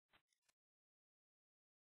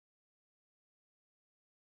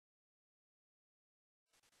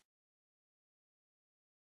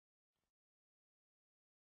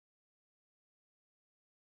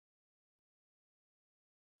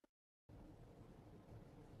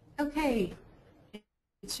Okay,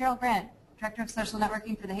 it's Cheryl Grant, Director of Social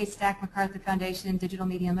Networking for the HASTAC MacArthur Foundation Digital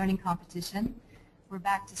Media and Learning Competition. We're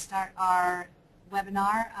back to start our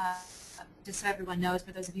webinar. Just so everyone knows,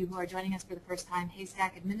 for those of you who are joining us for the first time,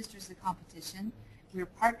 HASTAC administers the competition. We're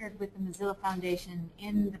partnered with the Mozilla Foundation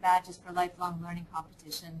in the Badges for Lifelong Learning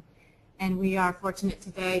competition. And we are fortunate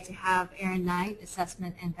today to have Erin Knight,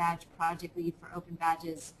 Assessment and Badge Project Lead for Open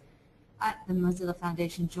Badges at the Mozilla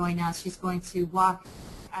Foundation, join us. She's going to walk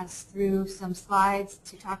us through some slides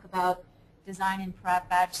to talk about design and prep,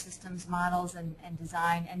 badge systems, models, and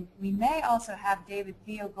design. And we may also have David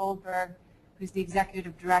Theo Goldberg, who's the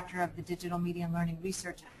Executive Director of the Digital Media and Learning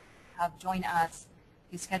Research Hub, join us.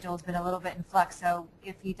 His schedule has been a little bit in flux, so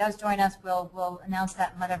if he does join us, we'll announce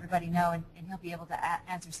that and let everybody know, and he'll be able to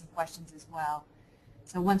answer some questions as well.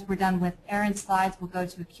 So once we're done with Erin's slides, we'll go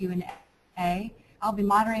to a Q&A. I'll be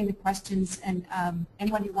moderating the questions, and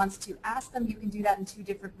anyone who wants to ask them, you can do that in two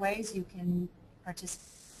different ways. You can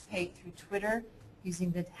participate through Twitter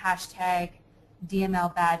using the hashtag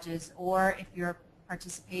DML badges, or if you're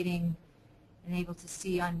participating and able to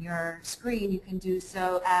see on your screen, you can do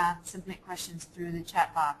so, submit questions through the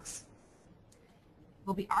chat box.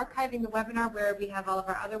 We'll be archiving the webinar where we have all of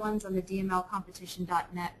our other ones on the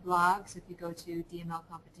dmlcompetition.net blog. So if you go to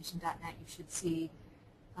dmlcompetition.net, you should see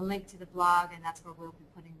a link to the blog, and that's where we'll be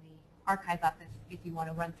putting the archive up if you want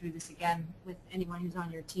to run through this again with anyone who's on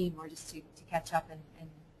your team, or just to catch up and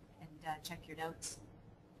check your notes.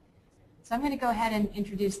 So I'm going to go ahead and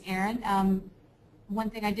introduce Erin. One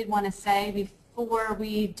thing I did want to say before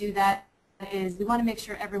we do that is we want to make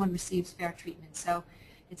sure everyone receives fair treatment. So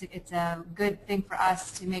it's a good thing for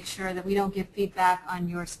us to make sure that we don't give feedback on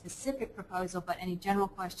your specific proposal, but any general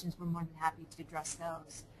questions, we're more than happy to address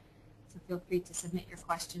those. So feel free to submit your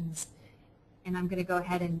questions. And I'm going to go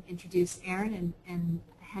ahead and introduce Erin and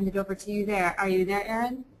hand it over to you there. Are you there,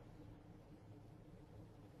 Erin?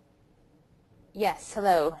 Yes,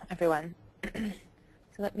 hello, everyone.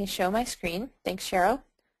 So let me show my screen. Thanks, Cheryl.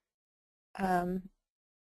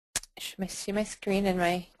 See my screen and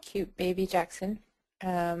my cute baby Jackson.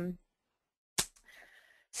 So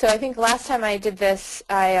I think last time I did this,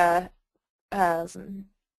 I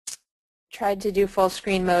tried to do full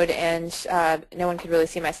screen mode, and no one could really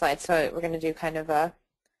see my slides, so we're going to do kind of a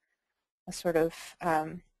sort of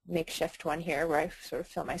makeshift one here where I sort of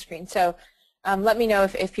fill my screen. So let me know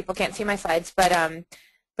if people can't see my slides,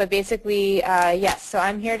 but basically, yes, so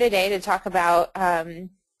I'm here today to talk about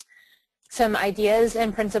some ideas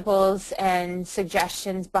and principles and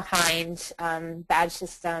suggestions behind badge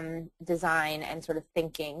system design and sort of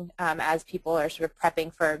thinking as people are sort of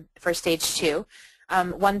prepping for stage 2.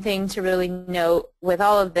 One thing to really note with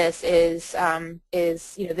all of this is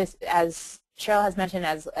this, as Cheryl has mentioned,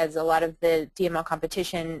 as a lot of the DML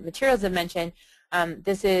competition materials have mentioned,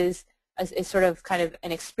 this is sort of kind of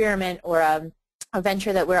an experiment or a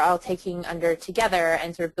venture that we're all taking under together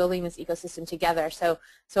and sort of building this ecosystem together. So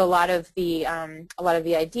a lot of the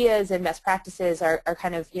ideas and best practices are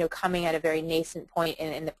kind of coming at a very nascent point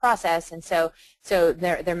in the process, and so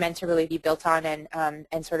they're meant to really be built on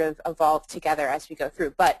and sort of evolve together as we go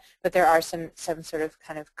through. But there are some sort of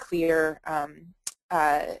kind of clear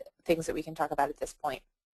things that we can talk about at this point.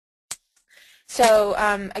 So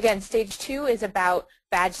again, stage 2 is about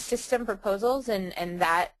badge system proposals, and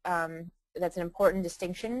that that's an important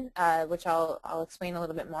distinction, which I'll explain a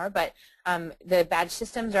little bit more. But the badge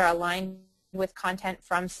systems are aligned with content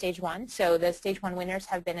from stage 1. So the stage 1 winners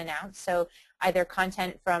have been announced. So either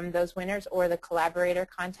content from those winners or the collaborator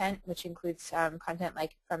content, which includes content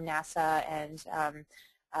like from NASA and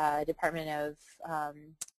Department of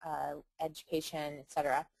Education,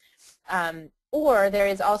 etc. Or there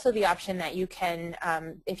is also the option that you can,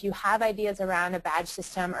 if you have ideas around a badge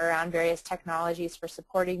system or around various technologies for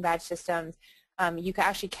supporting badge systems, you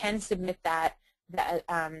actually can submit that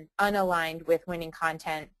unaligned with winning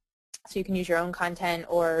content. So you can use your own content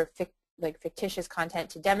or fictitious content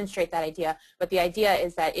to demonstrate that idea. But the idea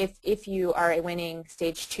is that if you are a winning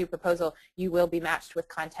stage 2 proposal, you will be matched with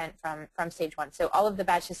content from stage 1. So all of the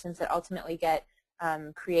badge systems that ultimately get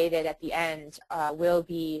created at the end will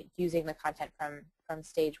be using the content from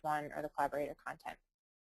stage 1 or the collaborator content.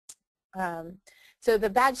 So the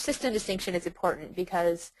badge system distinction is important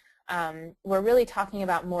because we're really talking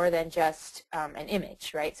about more than just an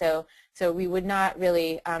image, right? So we would not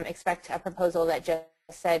really expect a proposal that just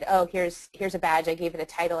said, oh, here's a badge, I gave it a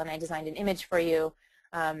title and I designed an image for you,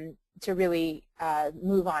 to really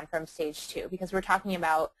move on from stage 2, because we're talking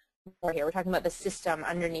about here. We're talking about the system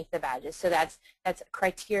underneath the badges. So that's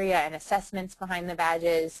criteria and assessments behind the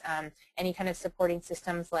badges, any kind of supporting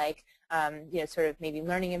systems like sort of maybe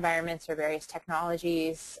learning environments or various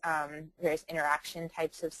technologies, various interaction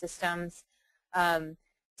types of systems.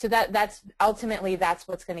 So that's ultimately that's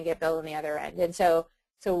what's going to get built on the other end. And so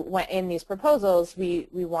when in these proposals, we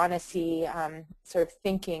want to see sort of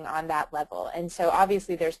thinking on that level. And so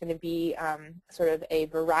obviously there's going to be sort of a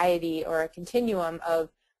variety or a continuum of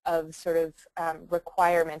sort of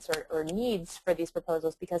requirements or needs for these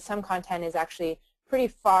proposals, because some content is actually pretty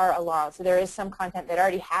far along. So there is some content that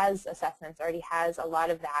already has assessments, already has a lot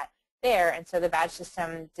of that there, and so the badge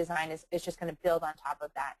system design is just going to build on top of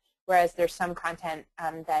that. Whereas there's some content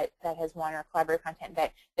that has one or collaborative content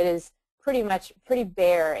that is pretty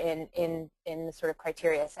bare in the sort of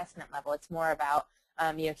criteria assessment level. It's more about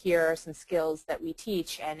here are some skills that we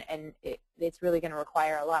teach, and it's really going to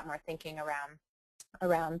require a lot more thinking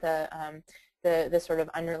around the sort of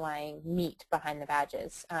underlying meat behind the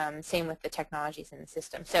badges. Same with the technologies in the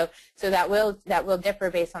system. So that will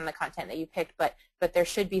differ based on the content that you picked, but there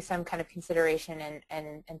should be some kind of consideration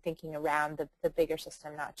and thinking around the bigger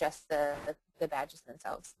system, not just the badges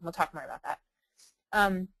themselves. We'll talk more about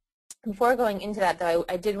that. Before going into that, though,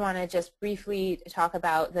 I did want to just briefly talk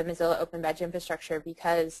about the Mozilla Open Badge infrastructure,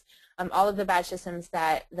 because all of the badge systems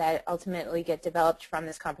that ultimately get developed from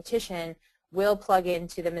this competition will plug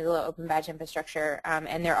into the Mozilla Open Badge infrastructure,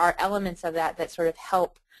 and there are elements of that sort of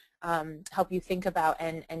help you think about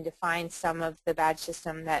and define some of the badge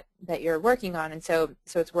system that you're working on, and so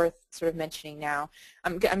it's worth sort of mentioning now.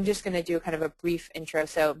 I'm just going to do kind of a brief intro,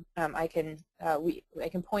 so I can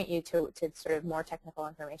point you to sort of more technical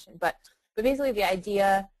information. But basically the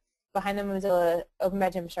idea behind the Mozilla Open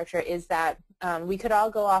Badge infrastructure is that we could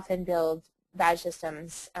all go off and build badge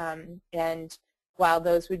systems, and while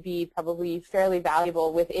those would be probably fairly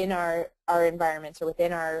valuable within our environments or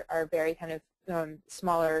within our very kind of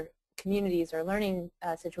smaller communities or learning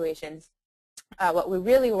situations, what we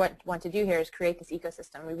really want to do here is create this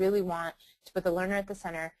ecosystem. We really want to put the learner at the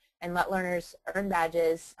center and let learners earn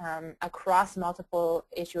badges across multiple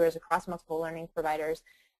issuers, across multiple learning providers,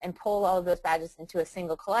 and pull all of those badges into a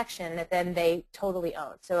single collection that then they totally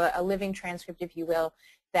own. So a living transcript, if you will,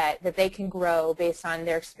 that they can grow based on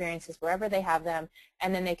their experiences wherever they have them,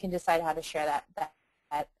 and then they can decide how to share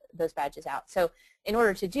those badges out. So in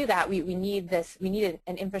order to do that, we need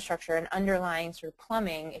an infrastructure, an underlying sort of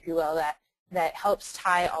plumbing, if you will, that helps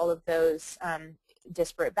tie all of those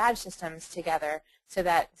disparate badge systems together, so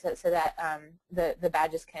that the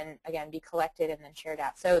badges can again be collected and then shared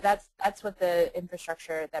out. So that's what the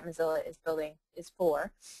infrastructure that Mozilla is building is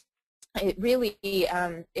for. It really,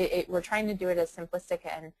 we're trying to do it as simplistic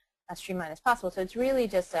and as streamlined as possible. So it's really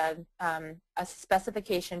just a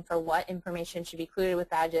specification for what information should be included with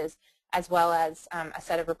badges, as well as a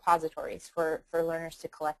set of repositories for learners to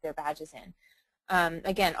collect their badges in.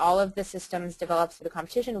 Again, all of the systems developed for the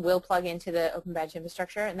competition will plug into the Open Badge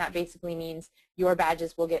infrastructure, and that basically means your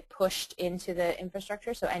badges will get pushed into the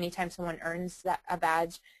infrastructure. So anytime someone earns a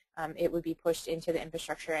badge, it would be pushed into the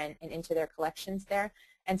infrastructure and into their collections there.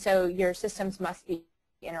 And so your systems must be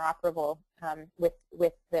interoperable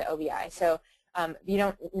with the OBI. So you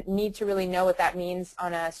don't need to really know what that means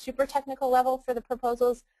on a super technical level for the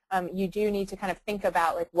proposals. You do need to kind of think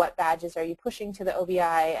about like what badges are you pushing to the OBI,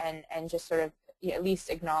 and just sort of at least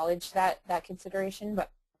acknowledge that consideration,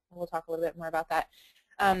 but we'll talk a little bit more about that.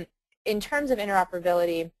 In terms of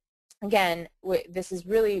interoperability, again, this is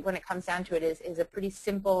really, when it comes down to it, is a pretty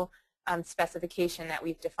simple specification that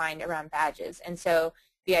we've defined around badges. And so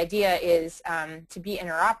the idea is to be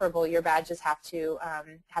interoperable, your badges have to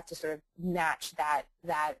sort of match that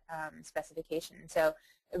specification. So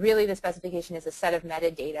really the specification is a set of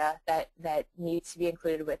metadata that needs to be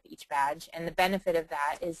included with each badge, and the benefit of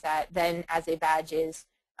that is that then as a badge is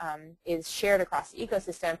shared across the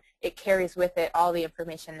ecosystem, it carries with it all the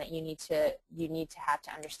information that you need to have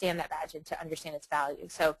to understand that badge and to understand its value.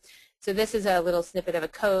 So this is a little snippet of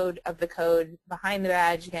the code behind the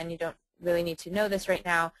badge. Again, you don't really need to know this right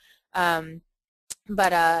now,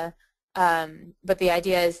 but the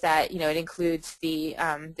idea is that it includes the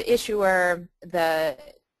issuer,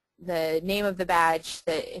 the name of the badge,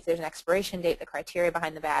 if there's an expiration date, the criteria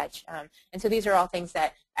behind the badge, and so these are all things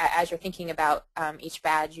that, as you're thinking about each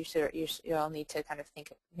badge, you all need to kind of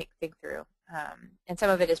think through, and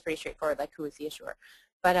some of it is pretty straightforward, like who is the issuer,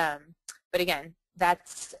 but again,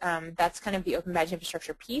 that's kind of the Open Badge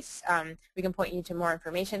infrastructure piece. We can point you to more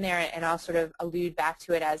information there, and I'll sort of allude back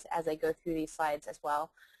to it as I go through these slides as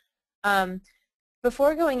well.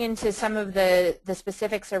 Before going into some of the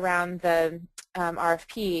specifics around the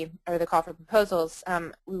RFP, or the call for proposals,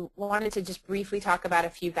 we wanted to just briefly talk about a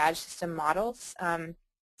few badge system models.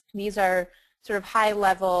 These are sort of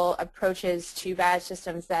high-level approaches to badge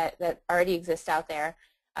systems that already exist out there.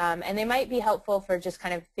 And they might be helpful for just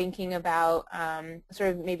kind of thinking about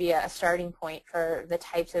sort of maybe a starting point for the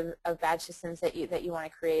types of badge systems that you want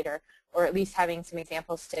to create, or at least having some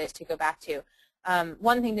examples to go back to.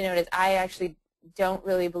 One thing to note is I actually don't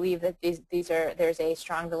really believe that there's a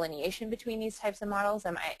strong delineation between these types of models.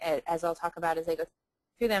 As I'll talk about as I go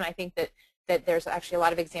through them, I think that there's actually a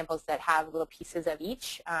lot of examples that have little pieces of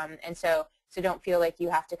each, and so don't feel like you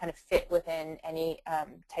have to kind of fit within any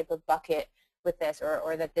type of bucket with this,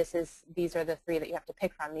 or that these are the three that you have to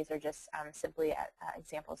pick from. These are just simply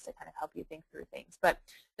examples to kind of help you think through things. But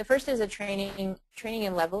the first is a training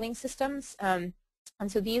and leveling systems, and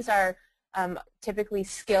so these are typically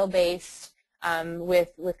skill-based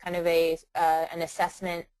with kind of an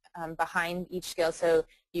assessment behind each skill. So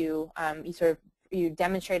you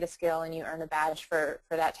demonstrate a skill and you earn a badge for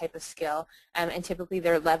that type of skill, and typically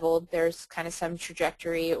they're leveled. There's kind of some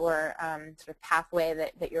trajectory or sort of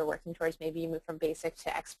pathway that you're working towards. Maybe you move from basic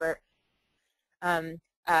to expert, and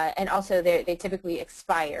also they typically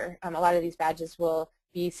expire. A lot of these badges will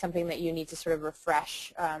be something that you need to sort of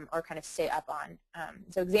refresh or kind of stay up on.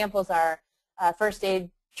 So examples are first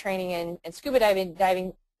aid training and scuba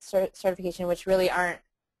diving certification, which really aren't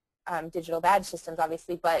digital badge systems,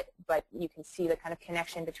 obviously, but you can see the kind of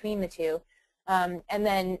connection between the two. And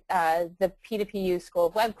then the P2PU School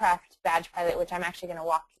of Webcraft badge pilot, which I'm actually going to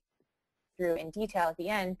walk through in detail at the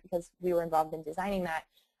end because we were involved in designing that.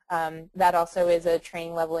 That also is a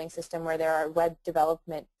training leveling system where there are web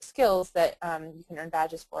development skills that you can earn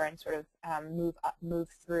badges for and sort of move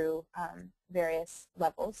through various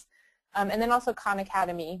levels. And then also Khan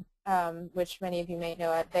Academy, which many of you may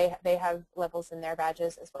know, they have levels in their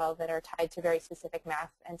badges as well that are tied to very specific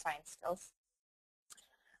math and science skills.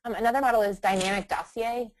 Another model is dynamic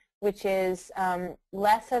dossier, which is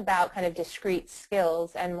less about kind of discrete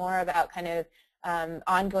skills and more about kind of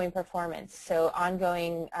ongoing performance. So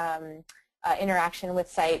ongoing interaction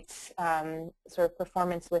with sites, sort of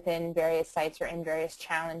performance within various sites or in various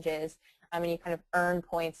challenges, and you kind of earn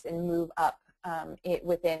points and move up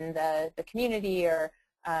within the community or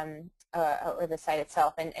the site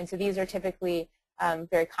itself. And so these are typically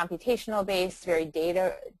very computational based, very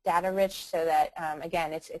data rich, so that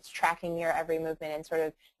again it's tracking your every movement and sort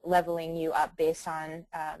of leveling you up based on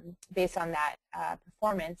that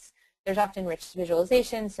performance. There's often rich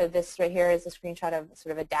visualization. So this right here is a screenshot of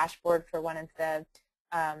sort of a dashboard for one of the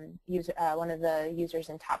users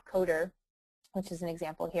in Top Coder, which is an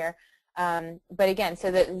example here. But again,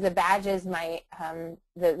 so the badges might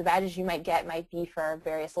the badges you might get might be for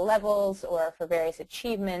various levels or for various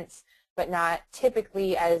achievements, but not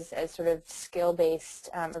typically as sort of skill-based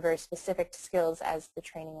or very specific to skills as the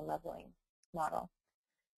training and leveling model.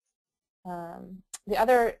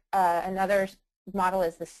 Another model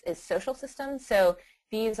is social systems. So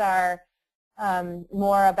these are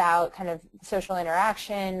more about kind of social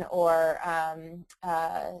interaction or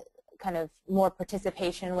kind of more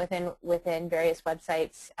participation within various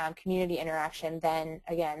websites, community interaction, than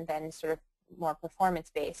sort of more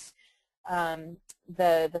performance-based.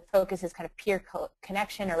 The focus is kind of peer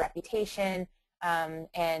connection or reputation,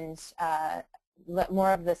 and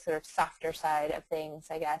more of the sort of softer side of things,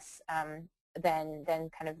 I guess, than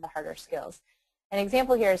kind of the harder skills. An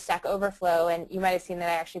example here is Stack Overflow, and you might have seen that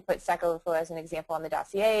I actually put Stack Overflow as an example on the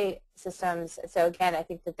dossier systems. So again, I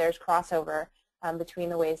think that there's crossover between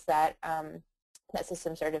the ways that that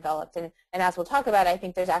systems are developed, and as we'll talk about, I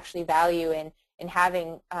think there's actually value in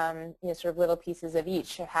having sort of little pieces of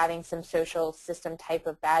each, or having some social system type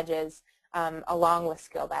of badges along with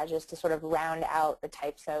skill badges to sort of round out the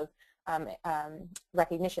types of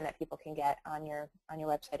recognition that people can get on your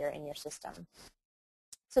website or in your system.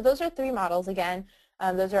 So those are three models. Again,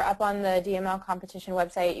 those are up on the DML competition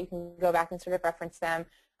website. You can go back and sort of reference them.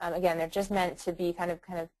 Again, they're just meant to be kind of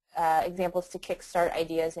examples to kickstart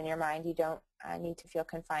ideas in your mind. You don't need to feel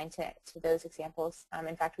confined to those examples.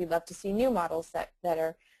 In fact, we'd love to see new models that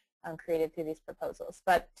are created through these proposals.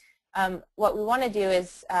 But what we want to do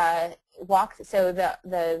is so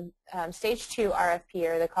the stage 2 RFP,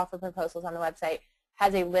 or the call for proposals on the website,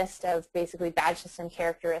 has a list of basically badge system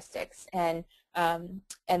characteristics, and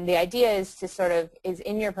the idea is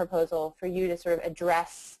in your proposal for you to sort of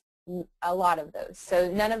address a lot of those. So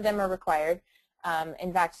none of them are required.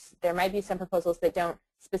 In fact, there might be some proposals that don't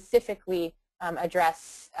specifically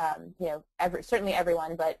address, certainly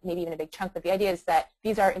everyone, but maybe even a big chunk. But the idea is that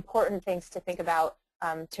these are important things to think about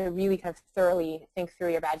to really kind of thoroughly think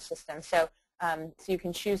through your badge system. So, so you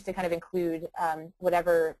can choose to kind of include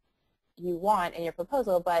whatever you want in your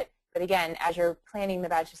proposal, but But again, as you're planning the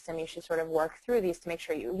badge system, you should sort of work through these to make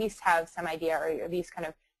sure you at least have some idea, or you're at least kind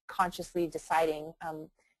of consciously deciding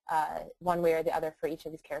one way or the other for each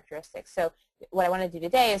of these characteristics. So what I want to do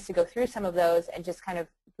today is to go through some of those and just kind of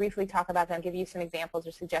briefly talk about them, give you some examples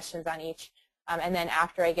or suggestions on each. And then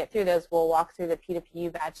after I get through those, we'll walk through the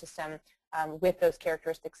P2PU badge system with those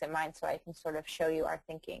characteristics in mind, so I can sort of show you our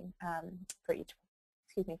thinking for each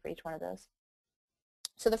one of those.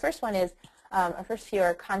 So the first one is, our first few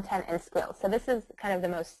are content and skills. So this is kind of the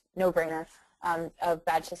most no-brainer of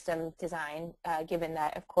badge system design, given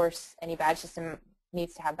that, of course, any badge system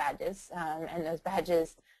needs to have badges, and those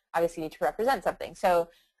badges obviously need to represent something. So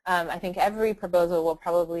I think every proposal will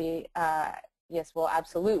probably, yes, will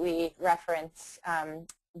absolutely reference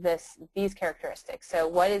these characteristics. So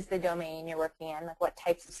what is the domain you're working in? Like what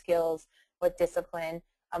types of skills, what discipline,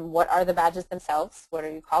 what are the badges themselves? What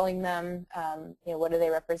are you calling them? What do they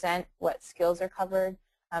represent? What skills are covered?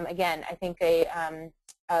 Again, I think a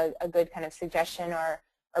good kind of suggestion or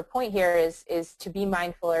point here is to be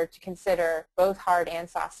mindful or to consider both hard and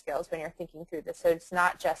soft skills when you're thinking through this. So it's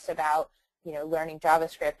not just about learning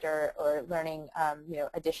JavaScript or learning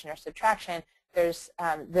addition or subtraction. Those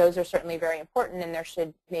are certainly very important, and there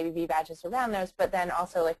should maybe be badges around those. But then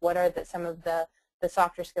also, like, what are some of the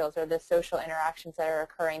softer skills or the social interactions that are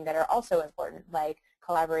occurring that are also important, like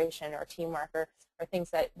collaboration or teamwork or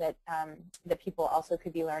things that people also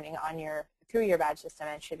could be learning through your badge system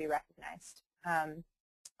and should be recognized.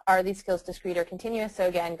 Are these skills discrete or continuous? So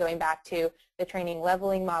again, going back to the training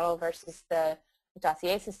leveling model versus the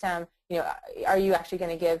dossier system, are you actually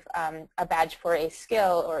going to give a badge for a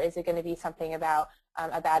skill, or is it going to be something about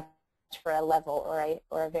a badge for a level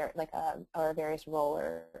or a various role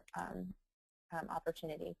or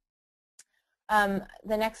opportunity?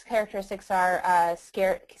 The next characteristics are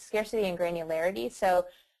scarcity and granularity. So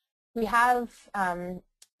we have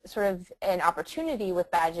sort of an opportunity with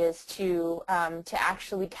badges to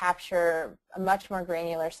actually capture a much more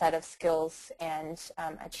granular set of skills and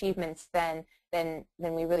achievements than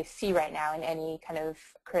we really see right now in any kind of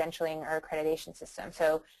credentialing or accreditation system.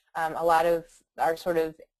 So a lot of our sort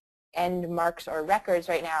of end marks or records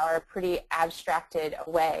right now are pretty abstracted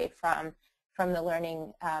away from the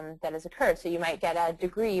learning that has occurred. So you might get a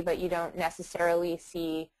degree, but you don't necessarily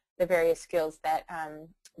see the various skills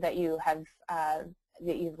that you have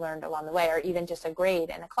that you've learned along the way, or even just a grade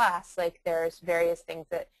in a class. Like, there's various things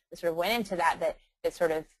that sort of went into that sort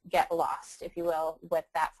of get lost, if you will, with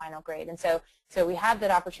that final grade. And so we have that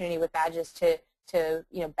opportunity with badges to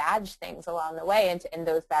badge things along the way, and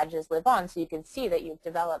those badges live on, so you can see that you've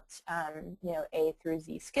developed A through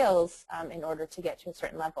Z skills in order to get to a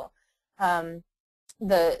certain level. It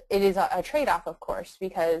is a trade-off, of course,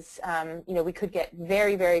 because we could get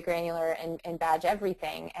very, very granular and badge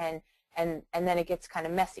everything, and then it gets kind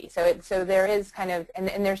of messy. So there is kind of,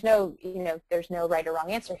 and there's no right or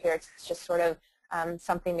wrong answer here. It's just sort of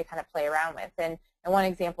something to kind of play around with. And one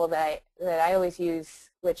example that I always use,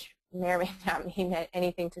 which may or may not mean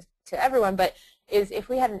anything to everyone, but is if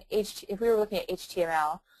we were looking at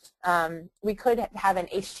HTML, we could have an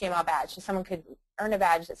HTML badge. So someone could earn a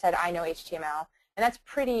badge that said, I know HTML. And that's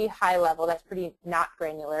pretty high level. That's pretty not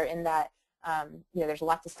granular in that there's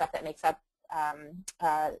lots of stuff that makes up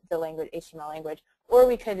the language, HTML language. Or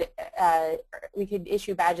we could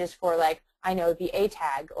issue badges for, like, I know the A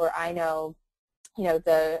tag, or I know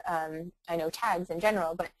I know tags in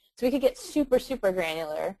general. But so we could get super, super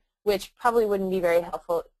granular, which probably wouldn't be very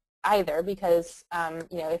helpful either, because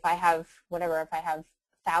if I have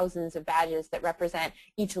thousands of badges that represent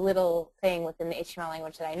each little thing within the HTML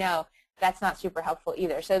language that I know, that's not super helpful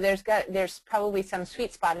either. So there's probably some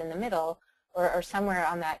sweet spot in the middle, or somewhere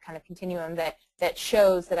on that kind of continuum that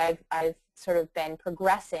shows that I've sort of been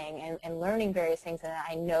progressing and learning various things, and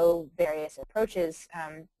I know various approaches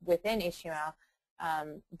within HTML,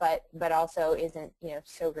 but also isn't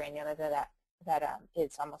so granular that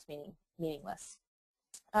it's almost meaningless.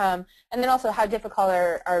 And then also, how difficult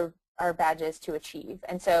are badges to achieve?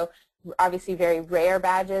 And so obviously very rare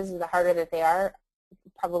badges, the harder that they are,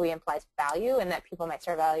 probably implies value, and that people might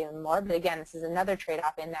start valuing more. But again, this is another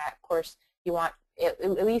trade-off in that, of course, you want it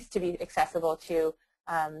at least to be accessible to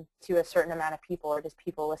a certain amount of people, or just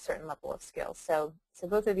people with certain level of skills. So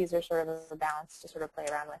both of these are sort of a balance to sort of play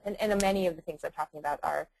around with, and many of the things I'm talking about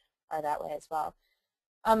are that way as well.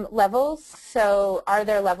 Levels. So are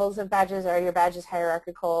there levels of badges? Are your badges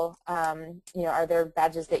hierarchical? Are there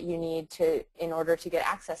badges that you need in order to get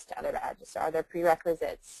access to other badges? So are there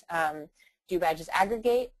prerequisites? Do badges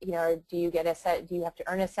aggregate? Or do you get a set? Do you have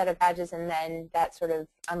to earn a set of badges, and then that sort of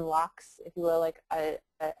unlocks, if you will, like an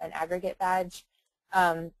aggregate badge?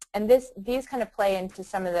 And these kind of play into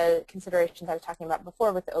some of the considerations I was talking about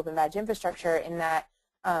before with the open badge infrastructure, in that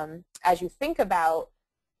as you think about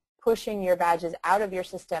pushing your badges out of your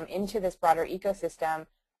system into this broader ecosystem,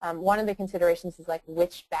 one of the considerations is like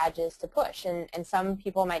which badges to push. And some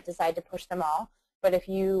people might decide to push them all. But if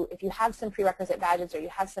you have some prerequisite badges, or you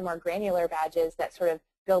have some more granular badges that sort of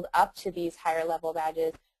build up to these higher level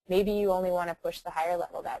badges, maybe you only want to push the higher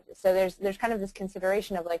level badges. So there's kind of this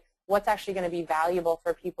consideration of like what's actually going to be valuable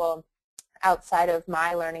for people outside of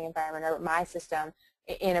my learning environment or my system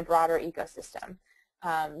in a broader ecosystem.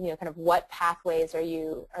 Kind of what pathways are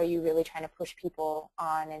you really trying to push people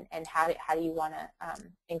on, and how do you want to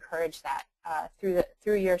encourage that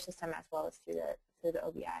through your system as well as through the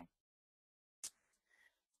OBI.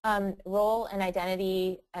 Role and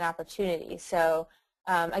identity and opportunity. So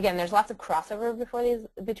again, there's lots of crossover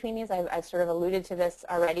between these. I've sort of alluded to this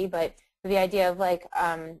already, but the idea of like,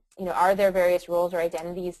 are there various roles or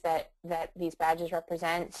identities that these badges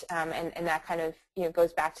represent, and that kind of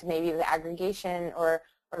goes back to maybe the aggregation or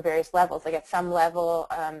various levels. Like at some level,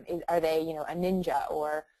 are they a ninja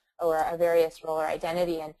or a various role or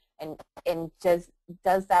identity, and does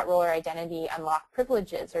that role or identity unlock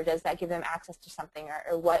privileges, or does that give them access to something,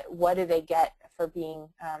 or what do they get for being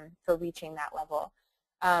for reaching that level?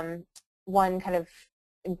 One kind of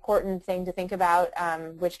important thing to think about,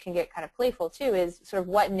 which can get kind of playful too, is sort of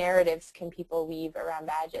what narratives can people weave around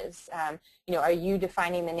badges. Are you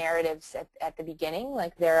defining the narratives at the beginning,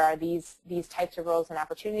 like there are these types of roles and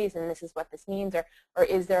opportunities, and this is what this means, or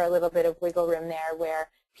is there a little bit of wiggle room there where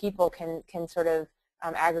people can sort of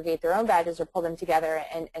aggregate their own badges or pull them together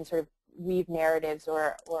and sort of weave narratives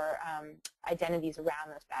or identities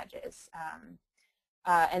around those badges.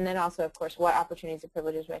 And then also, of course, what opportunities and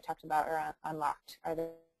privileges I talked about are unlocked. Are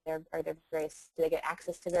there various, do they get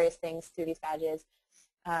access to various things through these badges?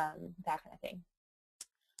 That kind of thing.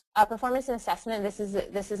 Performance and assessment.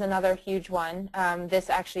 This is another huge one. This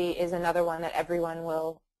actually is another one that everyone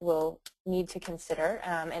will need to consider.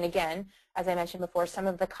 And again, as I mentioned before, some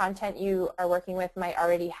of the content you are working with might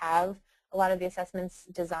already have a lot of the assessments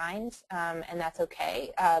designed, and that's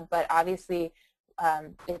okay. But obviously,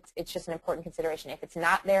 it's just an important consideration. If it's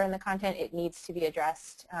not there in the content, it needs to be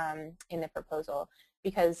addressed in the proposal.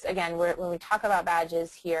 Because again, when we talk about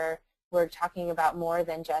badges here, we're talking about more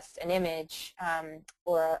than just an image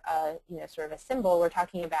or sort of a symbol. We're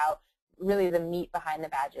talking about really the meat behind the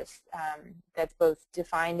badges that's both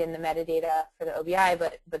defined in the metadata for the OBI,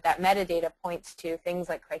 but that metadata points to things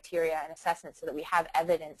like criteria and assessment so that we have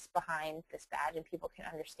evidence behind this badge and people can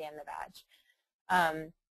understand the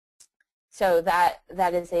badge. So that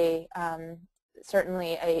is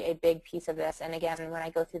certainly a big piece of this. And again, when I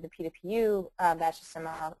go through the P2PU badge system,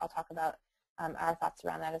 I'll talk about our thoughts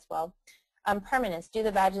around that as well. Permanence. Do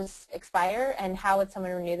the badges expire, and how would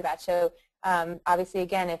someone renew the badge? So obviously,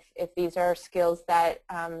 again, if these are skills that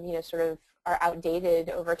sort of are outdated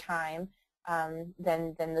over time,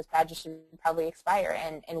 then those badges should probably expire.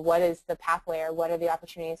 And what is the pathway, or what are the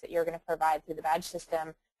opportunities that you're going to provide through the badge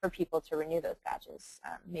system for people to renew those badges?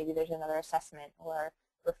 Maybe there's another assessment or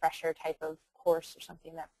refresher type of course or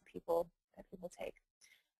something that people take.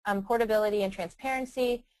 Portability and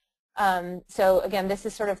transparency. So again, this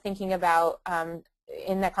is sort of thinking about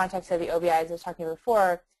in the context of the OBI, as I was talking about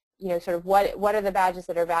before, sort of what are the badges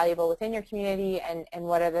that are valuable within your community, and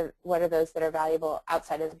what are those that are valuable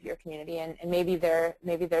outside of your community, and maybe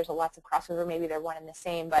there's lots of crossover, maybe they're one and the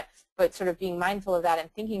same, but sort of being mindful of that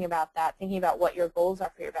and thinking about that, thinking about what your goals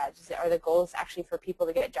are for your badges. Are the goals actually for people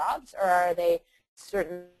to get jobs, or are they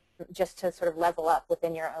just to sort of level up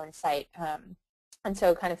within your own site? And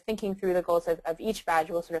so kind of thinking through the goals of each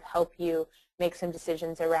badge will sort of help you make some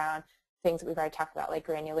decisions around things that we've already talked about, like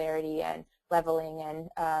granularity and leveling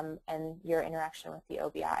and your interaction with the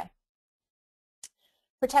OBI.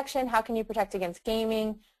 Protection. How can you protect against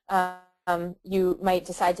gaming? You might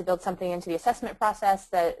decide to build something into the assessment process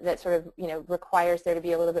that sort of requires there to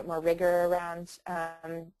be a little bit more rigor around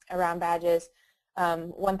badges.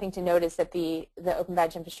 One thing to note is that the open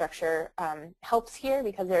badge infrastructure helps here,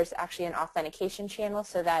 because there's actually an authentication channel,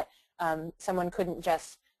 so that someone couldn't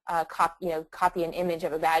just copy an image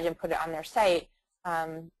of a badge and put it on their site,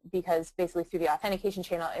 because basically through the authentication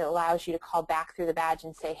channel, it allows you to call back through the badge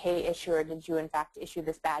and say, hey, issuer, did you in fact issue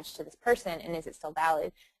this badge to this person, and is it still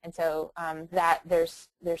valid? And so that there's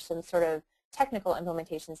some sort of technical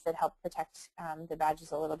implementations that help protect the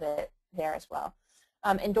badges a little bit there as well.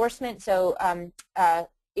 Endorsement. So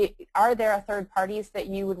are there third parties that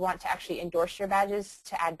you would want to actually endorse your badges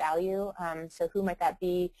to add value? So who might that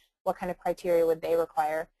be? What kind of criteria would they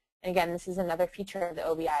require? And again, this is another feature of the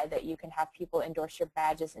OBI that you can have people endorse your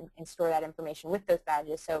badges and store that information with those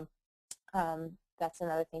badges. So that's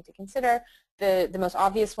another thing to consider. The most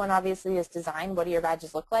obvious one, obviously, is design. What do your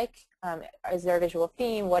badges look like? Is there a visual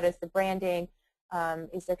theme? What is the branding?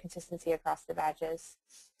 Is there consistency across the badges?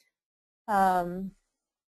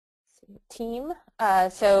 Team.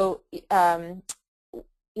 So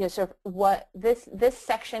what this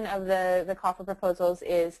section of the call for proposals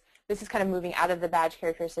is. This is kind of moving out of the badge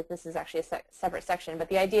characteristic. This is actually a separate section. But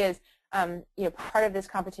the idea is, part of this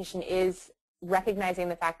competition is recognizing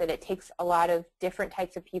the fact that it takes a lot of different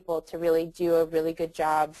types of people to really do a really good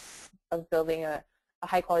job of building a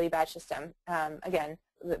high-quality badge system. Again,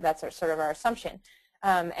 that's sort of our assumption.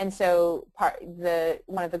 And so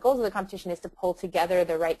one of the goals of the competition is to pull together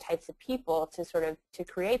the right types of people to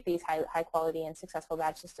create these high quality and successful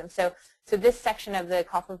badge systems. So this section of the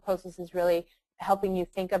call for proposals is really helping you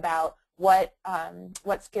think about what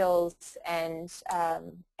skills and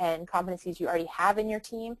competencies you already have in your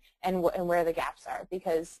team and where the gaps are.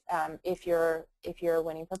 Because if you're a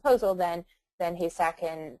winning proposal, then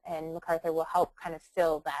HASTAC and MacArthur will help kind of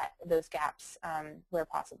fill those gaps where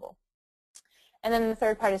possible. And then the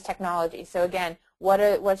third part is technology. So again,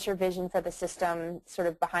 what's your vision for the system sort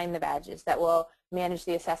of behind the badges that will manage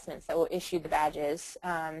the assessments, that will issue the badges?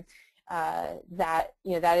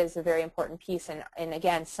 That is a very important piece. And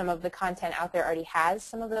again, some of the content out there already has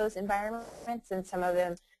some of those environments, and some of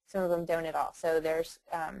them don't at all. So there's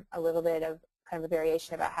a little bit of kind of a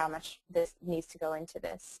variation about how much this needs to go into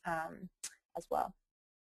this as well.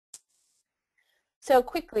 So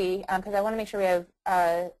quickly, because I want to make sure we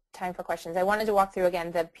have time for questions, I wanted to walk through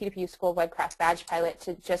again the PWU School of Webcraft badge pilot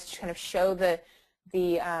to just kind of show the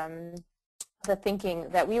thinking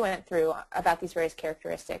that we went through about these various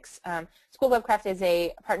characteristics. School of Webcraft is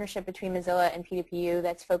a partnership between Mozilla and PWU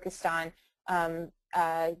that's focused on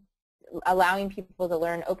allowing people to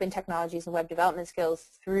learn open technologies and web development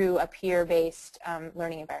skills through a peer-based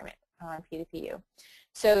learning environment on PWU.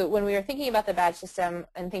 So when we were thinking about the badge system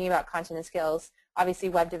and thinking about content and skills, obviously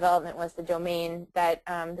web development was the domain that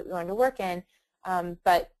we wanted to work in.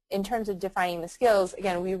 But in terms of defining the skills,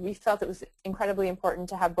 again, we felt it was incredibly important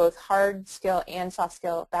to have both hard skill and soft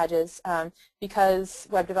skill badges because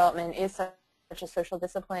web development is such a social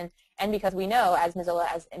discipline, and because we know as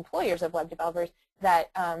Mozilla, as employers of web developers, that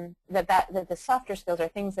the softer skills are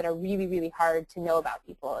things that are really, really hard to know about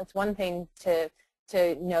people. It's one thing to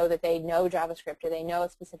know that they know JavaScript or they know a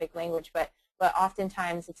specific language, but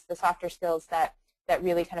oftentimes it's the softer skills that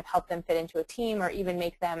really kind of help them fit into a team or even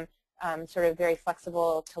make them sort of very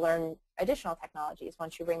flexible to learn additional technologies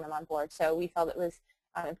once you bring them on board. So we felt it was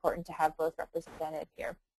important to have both represented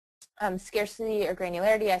here. Scarcity or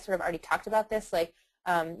granularity, I sort of already talked about this, like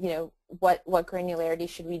what granularity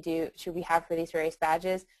should we have for these various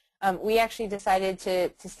badges. We actually decided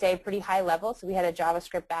to stay pretty high level, so we had a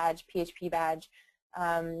JavaScript badge, PHP badge,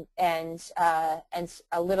 and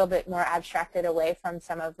a little bit more abstracted away from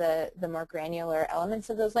some of the more granular elements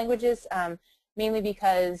of those languages, mainly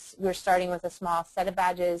because we're starting with a small set of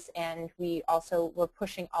badges, and we also were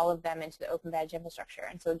pushing all of them into the open badge infrastructure.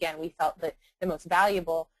 And so again, we felt that the most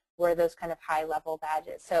valuable were those kind of high-level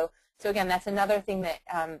badges. So again, that's another thing that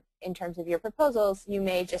in terms of your proposals, you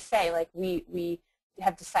may just say, like, we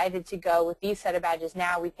have decided to go with these set of badges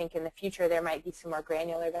now. We think in the future there might be some more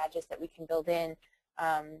granular badges that we can build in.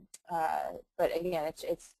 But again,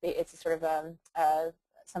 it's sort of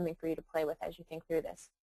something for you to play with as you think through this.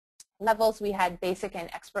 Levels, we had basic and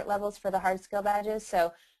expert levels for the hard skill badges.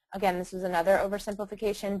 So again, this was another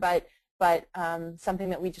oversimplification, but something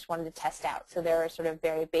that we just wanted to test out. So there are sort of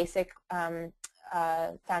very basic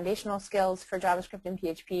foundational skills for JavaScript and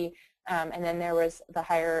PHP, and then there was the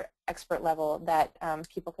higher expert level that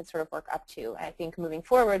people could sort of work up to. I think moving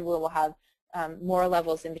forward, we will have more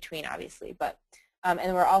levels in between, obviously. But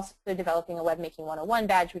and we're also developing a Webmaking 101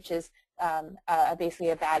 badge, which is basically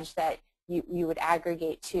a badge that you would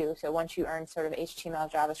aggregate to. So once you earn sort of HTML,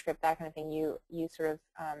 JavaScript, that kind of thing, you sort of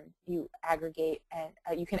you aggregate, and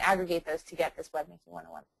you can aggregate those to get this Webmaking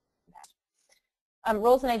 101 badge.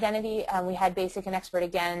 Roles and identity, we had basic and expert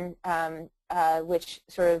again, which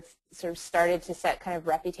sort of started to set kind of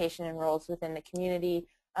reputation and roles within the community.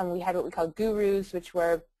 We had what we called gurus, which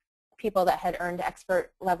were people that had earned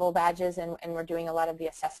expert level badges and were doing a lot of the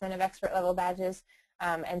assessment of expert level badges.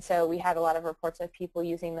 And so we had a lot of reports of people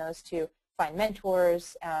using those to find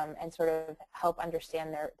mentors and sort of help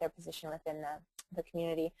understand their position within the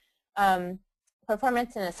community.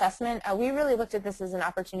 Performance and assessment, we really looked at this as an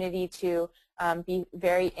opportunity to be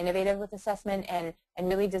very innovative with assessment and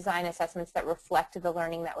really design assessments that reflect the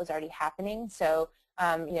learning that was already happening. So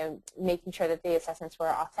making sure that the assessments were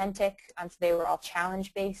authentic, so they were all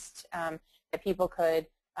challenge-based, that people could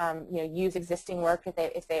use existing work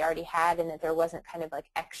if they already had, and that there wasn't kind of like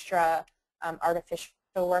extra artificial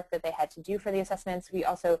work that they had to do for the assessments. We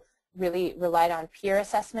also really relied on peer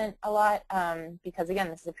assessment a lot because, again,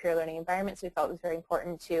 this is a peer learning environment, so we felt it was very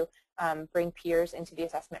important to bring peers into the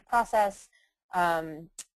assessment process. And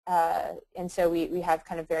so we have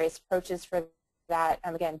kind of various approaches for that.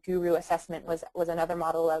 Again, guru assessment was another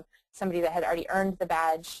model of somebody that had already earned the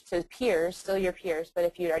badge. So peers, still your peers, but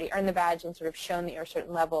if you'd already earned the badge and sort of shown that you're a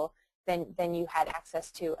certain level, then you had access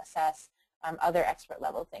to assess other expert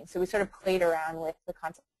level things. So we sort of played around with the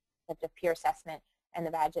concept of peer assessment and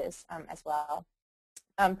the badges as well.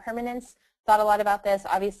 Permanence, thought a lot about this.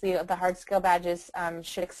 Obviously, the hard skill badges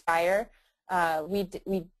should expire.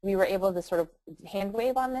 We were able to sort of hand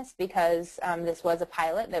wave on this because this was a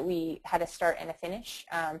pilot that we had a start and a finish,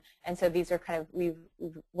 and so these are kind of, we've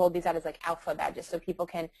rolled these out as like alpha badges, so people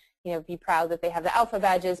can be proud that they have the alpha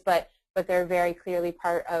badges, but they're very clearly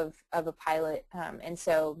part of a pilot, and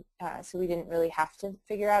so we didn't really have to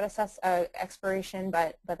figure out expiration,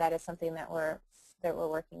 but that is something that we're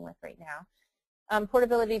working with right now.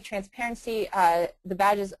 Portability, transparency, the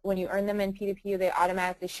badges, when you earn them in PDPU, they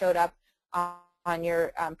automatically showed up on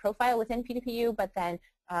your profile within PDPU, but then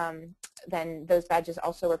those badges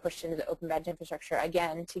also were pushed into the open badge infrastructure,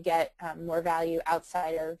 again, to get more value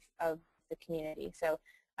outside of the community. So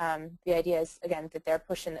the idea is, again, that they're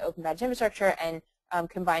pushed in the open badge infrastructure and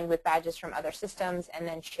combined with badges from other systems and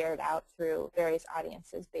then shared out through various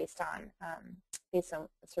audiences based on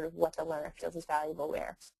sort of what the learner feels is valuable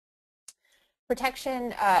where.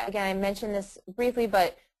 Protection, again, I mentioned this briefly,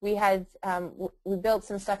 but we we built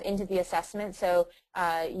some stuff into the assessment. So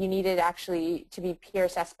you needed actually to be peer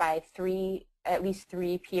assessed by at least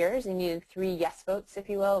three peers. You needed 3 yes votes, if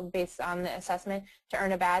you will, based on the assessment to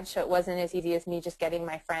earn a badge. So it wasn't as easy as me just getting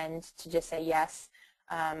my friend to just say yes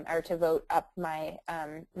or to vote up my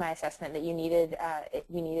assessment. That you needed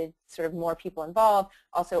sort of more people involved.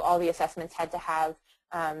 Also, all the assessments had to have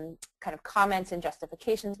kind of comments and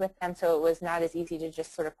justifications with them, so it was not as easy to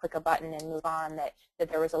just sort of click a button and move on, that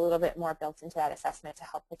there was a little bit more built into that assessment to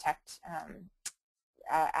help protect,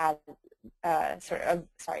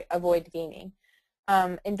 avoid gaming.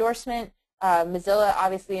 Endorsement, Mozilla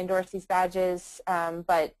obviously endorsed these badges,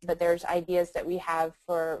 but there's ideas that we have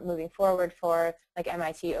for moving forward for like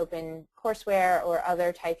MIT Open Courseware or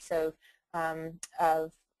other types of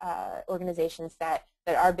organizations that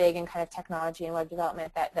are big in kind of technology and web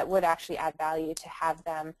development that would actually add value to have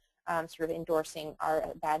them sort of endorsing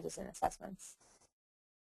our badges and assessments.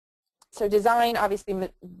 So design, obviously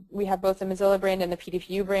we have both the Mozilla brand and the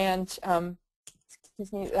PDPU brand.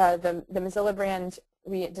 Excuse me, the Mozilla brand,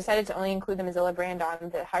 we decided to only include the Mozilla brand on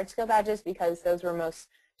the hard skill badges because those were most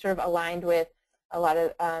sort of aligned with a lot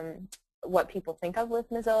of what people think of with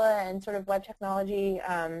Mozilla and sort of web technology,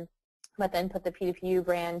 but then put the PDPU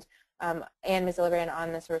brand and Mozilla brand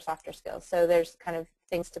on the sort of softer skills. So there's kind of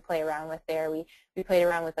things to play around with there. We played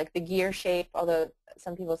around with like the gear shape, although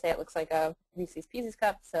some people say it looks like a Reese's Pieces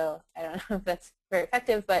cup, so I don't know if that's very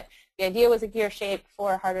effective, but the idea was a gear shape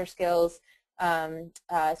for harder skills,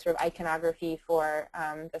 sort of iconography for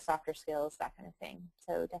the softer skills, that kind of thing.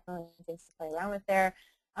 So definitely things to play around with there.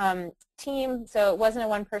 Team, so it wasn't a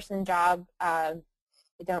one-person job.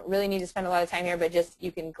 You don't really need to spend a lot of time here, but just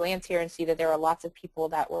you can glance here and see that there are lots of people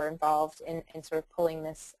that were involved in sort of pulling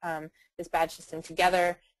this this badge system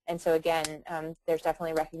together. And so again, there's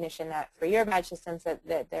definitely recognition that for your badge systems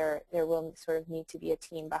that there will sort of need to be a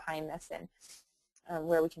team behind this, and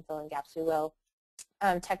where we can fill in gaps, we will.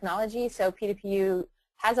 Technology, so PDPU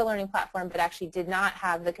has a learning platform, but actually did not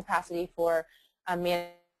have the capacity for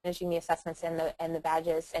managing the assessments and the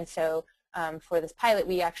badges, and so for this pilot,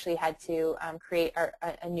 we actually had to create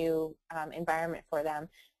a new environment for them,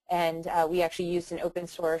 and we actually used an open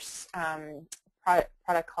source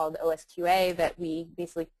product called OSQA that we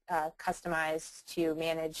basically customized to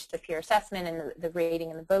manage the peer assessment and the rating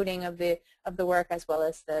and the voting of the work, as well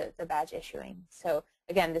as the badge issuing. So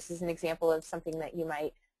again, this is an example of something that you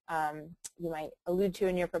might allude to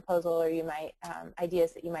in your proposal, or you might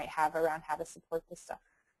ideas that you might have around how to support this stuff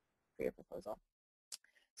for your proposal.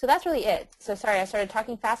 So that's really it. So sorry, I started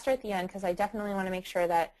talking faster at the end because I definitely want to make sure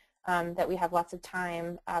that that we have lots of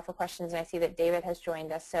time for questions, and I see that David has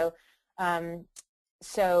joined us. So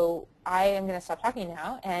so I am going to stop talking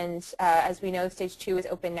now, and as we know, stage 2 is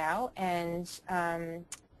open now, and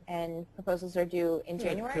proposals are due in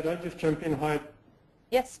January. Could I just jump in? Hi.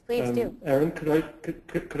 Yes, please do. Erin, could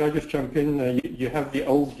I just jump in? You have the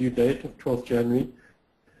old due date of 12th January.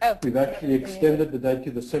 Oh. We've actually extended the date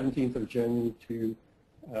to the 17th of January to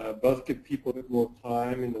both give people a bit more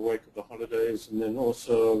time in the wake of the holidays, and then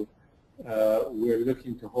also we're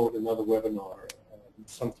looking to hold another webinar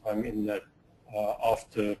sometime in that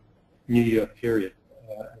after New Year period,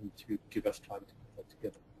 and to give us time to put that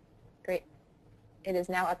together. Great. It is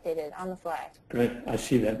now updated on the fly. Great, I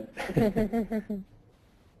see that.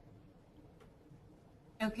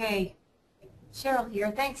 Okay, Cheryl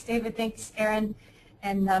here. Thanks, David. Thanks, Erin.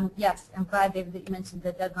 And yes, I'm glad, David, that you mentioned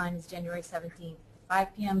the deadline is January 17th,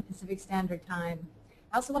 5 p.m. Pacific Standard Time.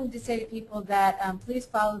 I also wanted to say to people that please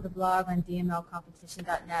follow the blog on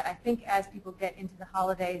dmlcompetition.net. I think as people get into the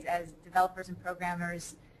holidays, as developers and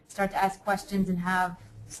programmers start to ask questions and have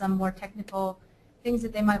some more technical things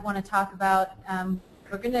that they might want to talk about,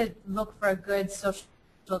 we're going to look for a good social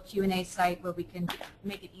Q&A site where we can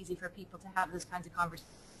make it easy for people to have those kinds of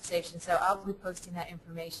conversations. So I'll be posting that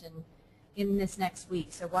information in this next week.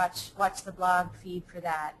 So watch the blog feed for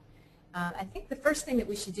that. I think the first thing that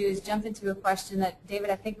we should do is jump into a question that, David,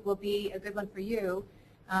 I think will be a good one for you.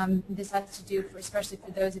 This has to do, especially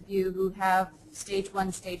for those of you who have stage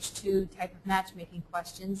 1, stage 2 type of matchmaking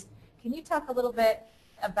questions. Can you talk a little bit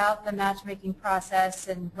about the matchmaking process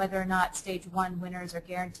and whether or not stage 1 winners are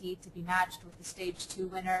guaranteed to be matched with the stage 2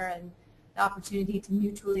 winner, and the opportunity to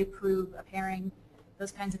mutually approve a pairing,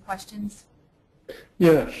 those kinds of questions?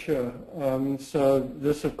 Yeah, sure. So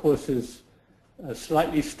this, of course, is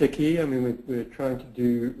slightly sticky. I mean, we're trying to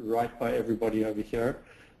do right by everybody over here.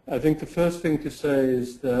 I think the first thing to say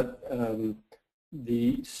is that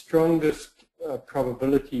the strongest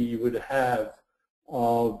probability you would have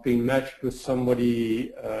of being matched with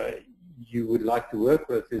somebody you would like to work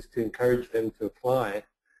with is to encourage them to apply,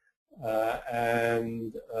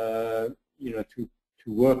 and you know, to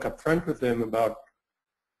work up front with them about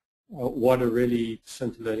what a really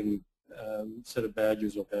scintillating set of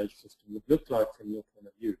badges or badge system would look like from your point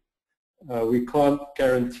of view. We can't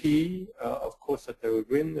guarantee, of course, that they would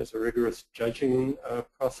win. There's a rigorous judging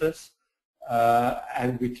process,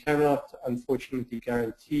 and we cannot, unfortunately,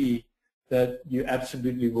 guarantee that you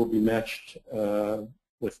absolutely will be matched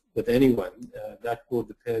with anyone. That will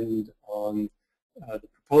depend on the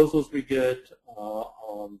proposals we get,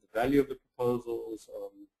 on the value of the proposals,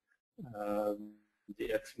 on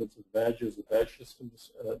the excellence of the badges, the badge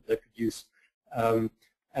systems they produce.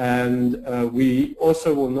 And we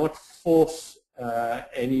also will not force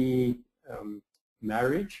any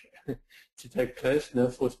marriage to take place, no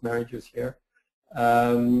forced marriages here.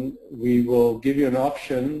 We will give you an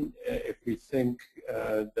option if we think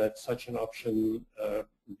that such an option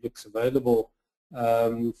looks available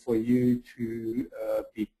for you to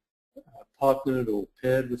be partnered or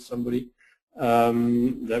paired with somebody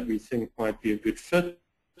that we think might be a good fit,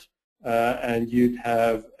 and you'd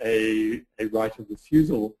have a right of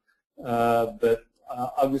refusal. But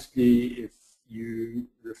obviously, if you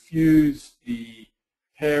refuse the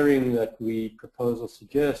pairing that we propose or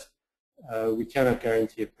suggest, we cannot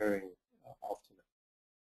guarantee a pairing after that.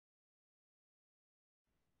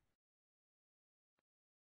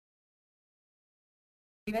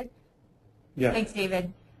 David? Yeah. Thanks,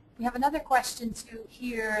 David. We have another question too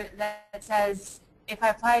here that says, if I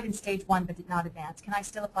applied in stage 1 but did not advance, can I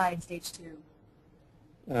still apply in stage 2?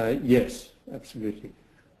 Yes, absolutely.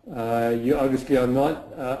 You obviously are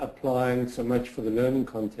not applying so much for the learning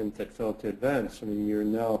content that failed to advance. I mean, you're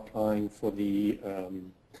now applying for the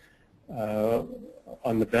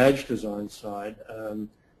on the badge design side. You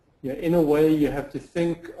know, in a way, you have to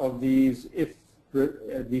think of these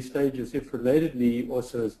stages, if relatedly,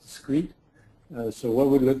 also as discrete. So what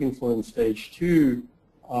we're looking for in stage 2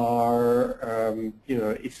 are you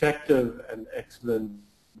know, effective and excellent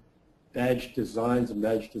badge designs and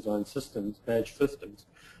badge design systems, badge systems.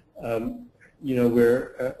 You know,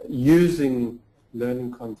 we're using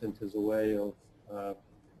learning content as a way of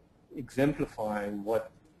exemplifying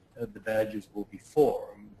what the badges will be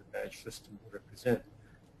for, and the badge system will represent.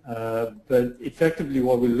 But effectively,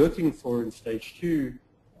 what we're looking for in stage 2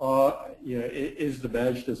 you know, is the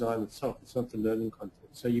badge design itself. It's not the learning content.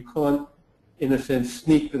 So you can't, in a sense,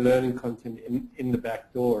 sneak the learning content in the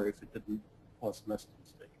back door if it didn't pass muster in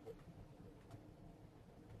stage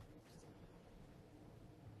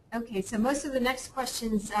 1. Okay, so most of the next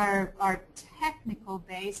questions are technical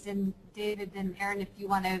based, and David and Erin, if you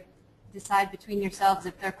want to decide between yourselves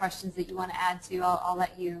if there are questions that you want to add to, I'll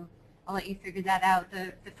let you figure that out.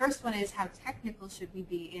 The first one is, how technical should we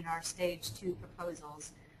be in our stage 2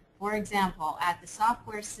 proposals? For example, at the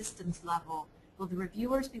software systems level, will the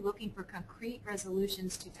reviewers be looking for concrete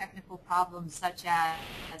resolutions to technical problems such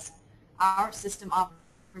as our system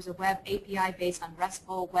offers a web API based on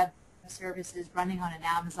RESTful web services running on an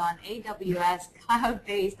Amazon AWS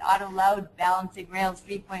cloud-based auto load balancing Rails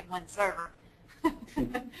 3.1 server.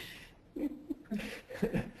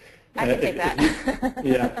 I can take that.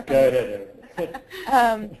 Yeah, go ahead,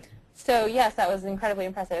 Erin. So yes, that was incredibly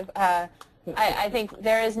impressive. I think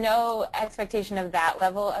there is no expectation of that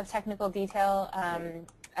level of technical detail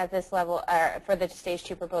at this level for the stage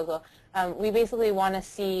 2 proposal. We basically want to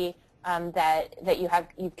see that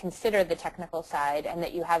you consider the technical side and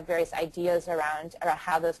that you have various ideas around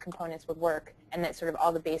how those components would work, and that sort of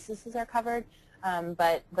all the bases are covered.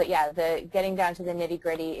 But yeah, the getting down to the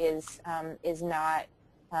nitty-gritty is not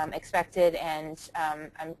expected, and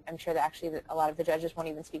I'm sure that actually a lot of the judges won't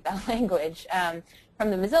even speak that language. From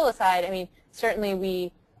the Mozilla side, I mean, certainly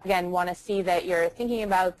we, again, want to see that you're thinking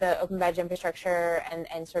about the open badge infrastructure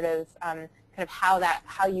and sort of kind of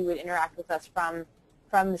how you would interact with us from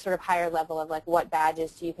the sort of higher level of like what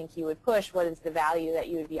badges do you think you would push, what is the value that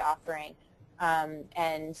you would be offering.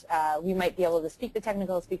 And we might be able to speak the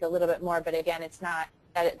technical, speak a little bit more, but again, it's not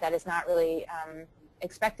that is not really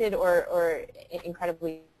expected or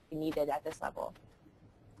incredibly needed at this level.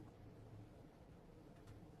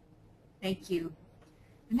 Thank you.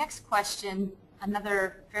 The next question,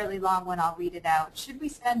 another fairly long one, I'll read it out. Should we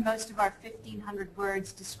spend most of our 1,500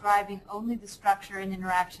 words describing only the structure and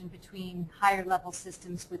interaction between higher level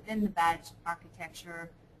systems within the badge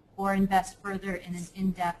architecture, or invest further in an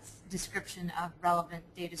in-depth description of relevant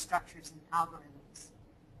data structures and algorithms?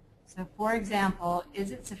 So for example,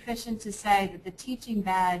 is it sufficient to say that the teaching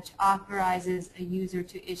badge authorizes a user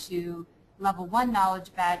to issue level 1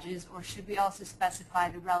 knowledge badges, or should we also specify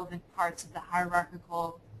the relevant parts of the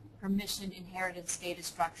hierarchical permission inheritance data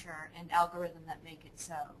structure and algorithm that make it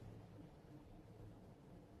so?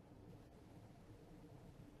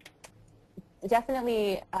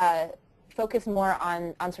 Definitely focus more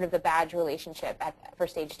on sort of the badge relationship for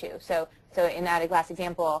stage 2. So in that glass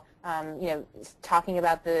example, you know, talking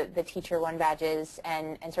about the teacher 1 badges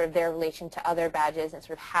and sort of their relation to other badges and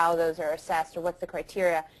sort of how those are assessed or what's the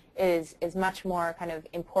criteria is much more kind of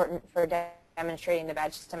important for demonstrating the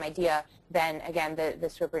badge system idea than, again, the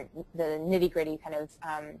sort of the nitty-gritty kind of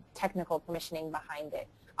technical permissioning behind it.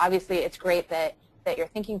 Obviously, it's great that you're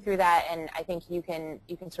thinking through that, and I think you can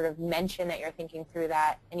sort of mention that you're thinking through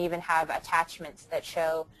that and even have attachments that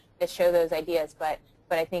show those ideas. But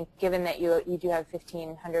I think given that you do have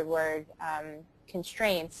 1,500 word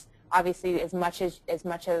constraints, obviously as much as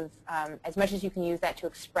you can use that to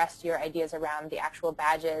express your ideas around the actual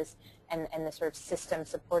badges and the sort of system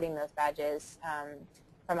supporting those badges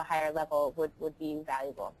from a higher level would be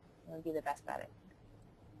valuable. It would be the best bet.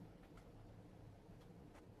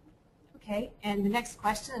 Okay, and the next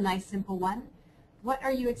question, a nice simple one. What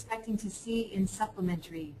are you expecting to see in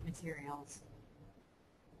supplementary materials?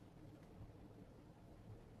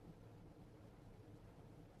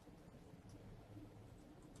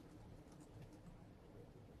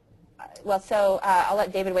 Well, so I'll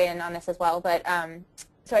let David weigh in on this as well. But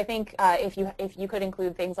so I think if you could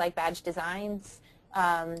include things like badge designs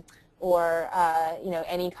or you know,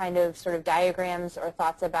 any kind of sort of diagrams or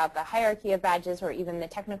thoughts about the hierarchy of badges or even the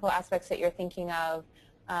technical aspects that you're thinking of,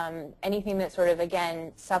 anything that sort of,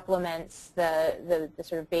 again, supplements the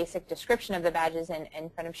sort of basic description of the badges and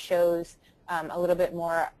kind of shows a little bit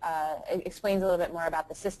more, explains a little bit more about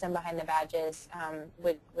the system behind the badges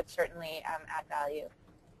would certainly add value.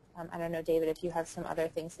 I don't know, David, if you have some other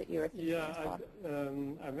things that you were thinking as well.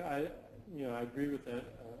 Yeah, I agree with that,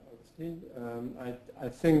 obviously. I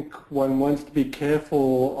think one wants to be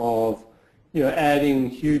careful of, you know, adding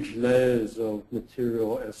huge layers of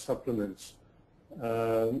material as supplements.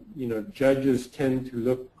 You know, judges tend to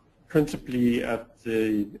look principally at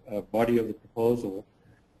the body of the proposal,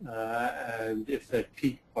 and if they're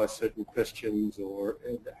piqued by certain questions or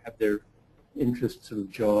have their interest sort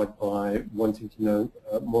of jarred by wanting to know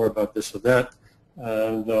more about this or that,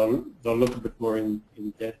 they'll look a bit more in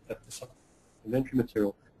depth at the supplementary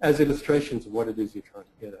material as illustrations of what it is you're trying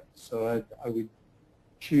to get at. So I would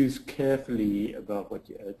choose carefully about what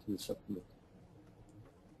you add to the supplement.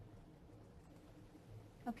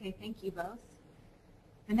 Okay, thank you both.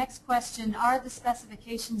 The next question, are the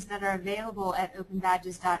specifications that are available at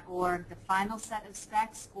openbadges.org the final set of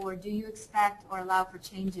specs, or do you expect or allow for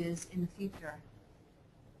changes in the future?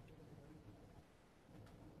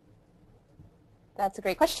 That's a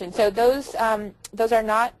great question. So those are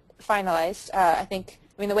not finalized. I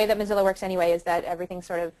mean, the way that Mozilla works anyway is that everything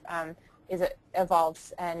sort of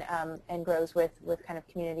evolves and grows with kind of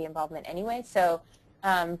community involvement anyway. So.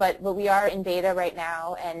 But we are in beta right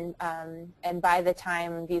now, and by the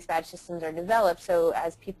time these badge systems are developed, so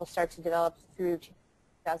as people start to develop through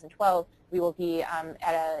 2012, we will be in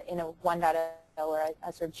a 1.0 or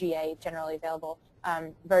a sort of GA, generally available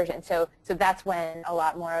version. So that's when a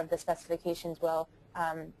lot more of the specifications will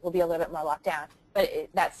be a little bit more locked down. But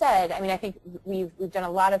that said, I mean, I think we've done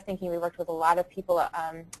a lot of thinking. We worked with a lot of people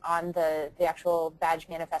on the actual badge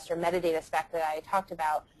manifest or metadata spec that I talked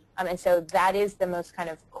about. And so that is the most kind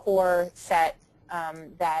of core set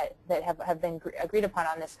that have been agreed upon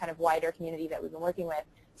on this kind of wider community that we've been working with.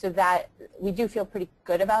 So that we do feel pretty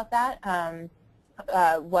good about that.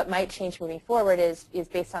 What might change moving forward is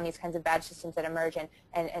based on these kinds of badge systems that emerge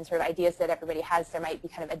and sort of ideas that everybody has. There might be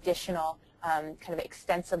kind of additional kind of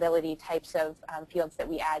extensibility types of fields that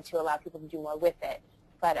we add to allow people to do more with it.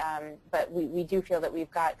 But we do feel that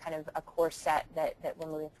we've got kind of a core set that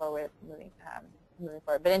we're moving forward.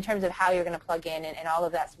 But in terms of how you're going to plug in and all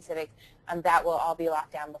of that specific, that will all be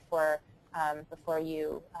locked down before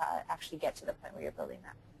you actually get to the point where you're building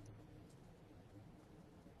that.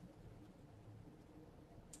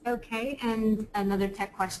 Okay, and another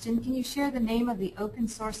tech question. Can you share the name of the open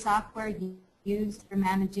source software you used for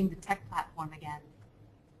managing the tech platform again?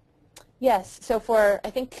 Yes, so I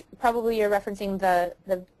think probably you're referencing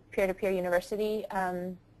the peer-to-peer university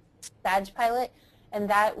badge pilot, and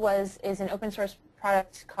that is an open source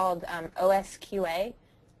product called OSQA.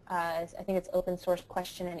 I think it's open source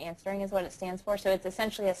question and answering is what it stands for. So it's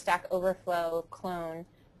essentially a Stack Overflow clone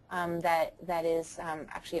that is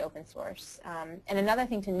actually open source. And another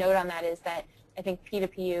thing to note on that is that I think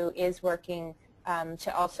P2PU is working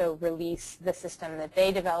to also release the system that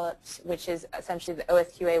they developed, which is essentially the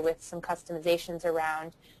OSQA with some customizations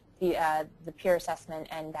around the peer assessment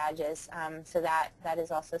and badges. So that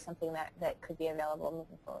is also something that could be available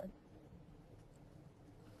moving forward.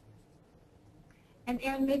 And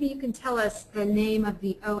Erin, maybe you can tell us the name of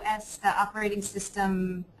the OS, the operating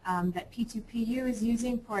system that P2PU is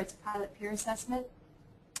using for its pilot peer assessment?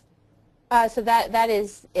 So that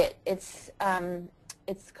is it.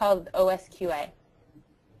 It's called OSQA.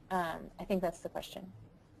 I think that's the question.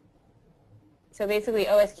 So basically,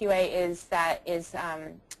 OSQA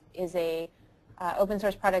is a open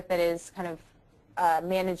source product that is kind of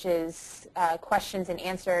manages questions and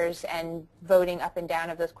answers and voting up and down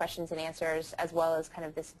of those questions and answers, as well as kind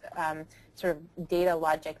of this sort of data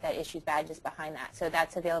logic that issues badges behind that. So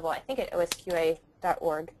that's available, I think, at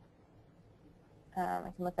osqa.org.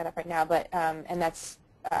 I can look that up right now, but and that's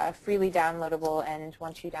freely downloadable. And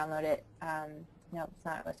once you download it, no, it's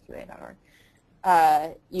not osqa.org.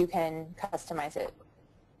 You can customize it.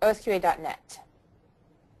 osqa.net.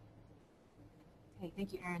 Okay,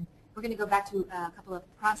 thank you, Erin. We're going to go back to a couple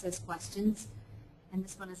of process questions, and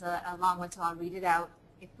this one is a long one, so I'll read it out.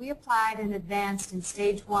 If we applied and advanced in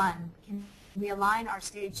stage 1, can we align our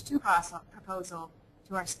stage 2 proposal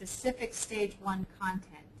to our specific stage 1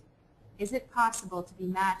 content? Is it possible to be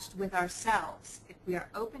matched with ourselves if we are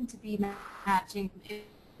open to be matched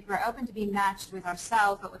with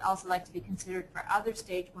ourselves, but would also like to be considered for other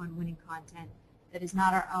stage 1 winning content that is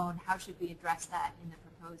not our own? How should we address that in the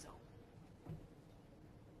proposal?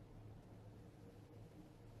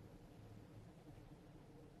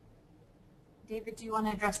 David, do you want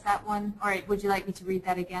to address that one? Or would you like me to read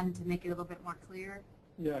that again to make it a little bit more clear?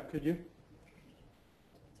 Yeah, could you?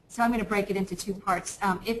 So I'm going to break it into two parts.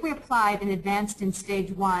 If we applied and advanced in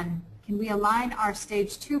stage 1, can we align our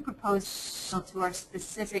stage 2 proposal to our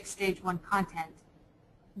specific stage 1 content?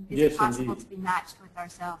 Is Yes, it possible indeed. to be matched with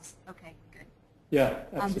ourselves? Okay, good. Yeah,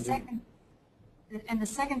 absolutely. The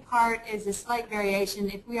second part is a slight variation.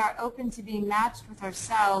 If we are open to being matched with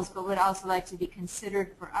ourselves, but would also like to be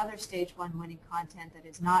considered for other stage 1 winning content that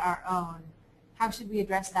is not our own, how should we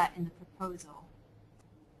address that in the proposal?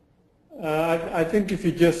 I think if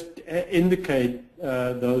you just indicate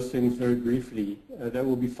those things very briefly, that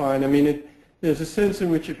will be fine. I mean, there's a sense in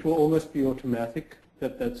which it will almost be automatic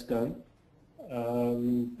that that's done.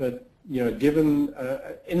 But, you know, given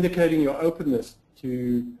indicating your openness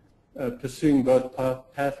to pursuing both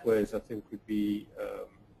pathways, I think would be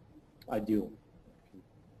ideal.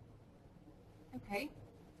 Okay.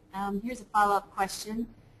 Here's a follow-up question.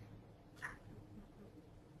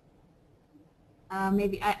 I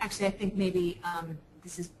think maybe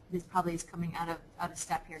this probably is coming out of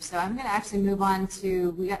step here. So I'm going to actually move on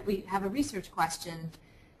to we have a research question.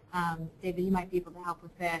 David, you might be able to help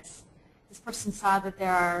with this. This person saw that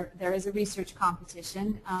there is a research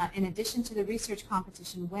competition. In addition to the research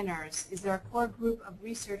competition winners, is there a core group of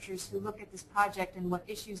researchers who look at this project and what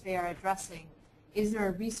issues they are addressing? Is there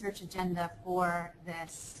a research agenda for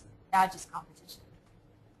this badges competition?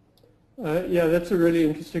 Yeah, that's a really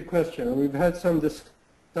interesting question. We've had some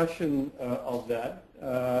discussion of that.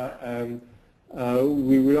 And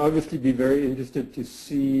We would obviously be very interested to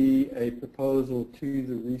see a proposal to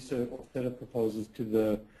the research, or set of proposals to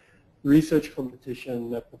the research competition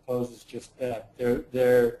that proposes just that.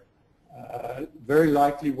 There very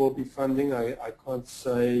likely will be funding. I can't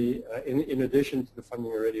say, in addition to the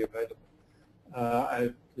funding already available.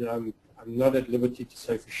 I'm not at liberty to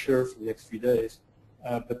say for sure for the next few days,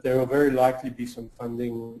 but there will very likely be some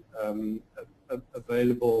funding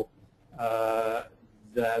available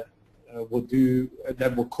that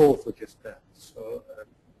will call for just that. So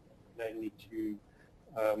they need to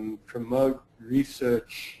promote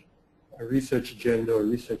research, a research agenda or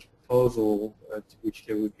research proposal to which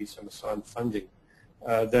there would be some assigned funding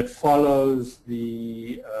that follows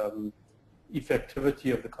the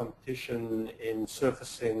effectivity of the competition in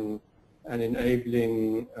surfacing and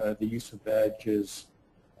enabling the use of badges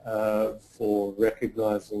for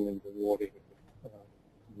recognizing and rewarding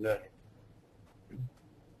learning.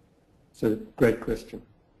 So, great question.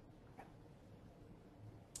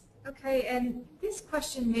 Okay, and this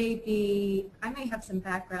question may be, I may have some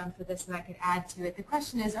background for this and I could add to it. The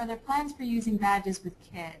question is, are there plans for using badges with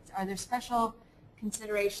kids? Are there special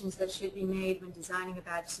considerations that should be made when designing a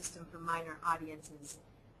badge system for minor audiences?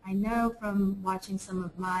 I know from watching some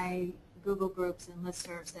of my Google groups and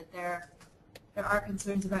listservs that there are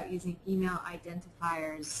concerns about using email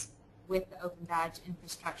identifiers with the Open Badge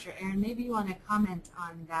infrastructure. Erin, maybe you want to comment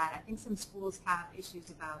on that. I think some schools have issues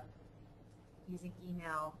about using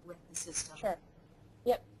email with the system. Sure.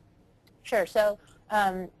 Yep. Sure. So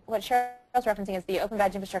what Cheryl's referencing is the Open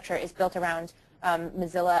Badge infrastructure is built around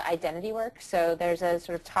Mozilla identity work. So there's a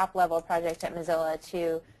sort of top-level project at Mozilla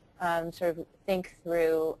to sort of think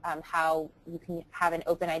through how you can have an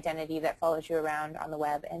open identity that follows you around on the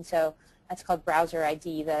web. And so that's called Browser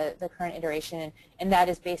ID, the current iteration, and that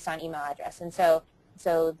is based on email address. And so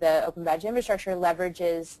the Open Badge infrastructure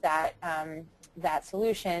leverages that that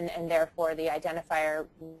solution, and therefore the identifier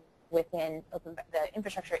within the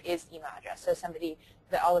infrastructure is email address. So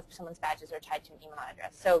all of someone's badges are tied to an email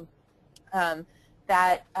address. So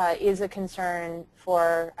that is a concern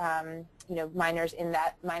for minors, in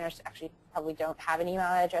that minors actually probably don't have an email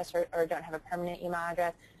address or don't have a permanent email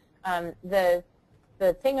address.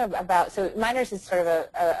 The thing about, so minors is sort of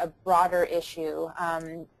a broader issue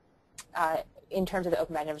in terms of the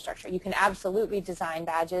Open Badge infrastructure. You can absolutely design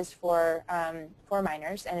badges for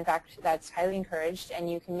minors, and in fact that's highly encouraged, and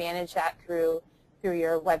you can manage that through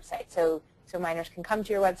your website. So minors can come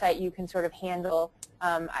to your website, you can sort of handle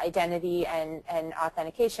identity and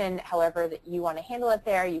authentication however that you want to handle it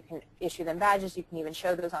there. You can issue them badges, you can even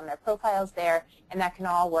show those on their profiles there, and that can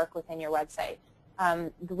all work within your website.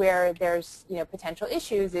 Where there's potential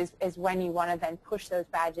issues is when you want to then push those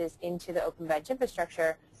badges into the Open Badge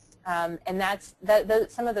infrastructure, and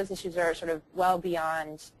some of those issues are sort of well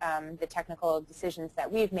beyond the technical decisions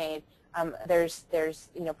that we've made. There's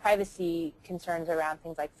privacy concerns around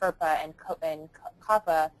things like FERPA and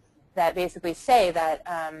COPPA that basically say that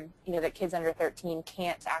that kids under 13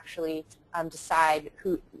 can't actually decide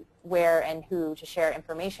where and who to share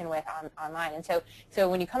information with online. And so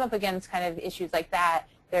when you come up against kind of issues like that,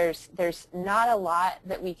 there's not a lot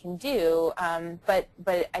that we can do, but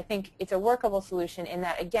I think it's a workable solution in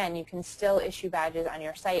that, again, you can still issue badges on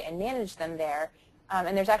your site and manage them there,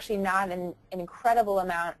 and there's actually not an incredible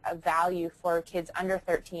amount of value for kids under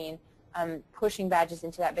 13 pushing badges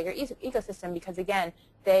into that bigger ecosystem, because again,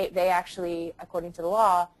 they actually, according to the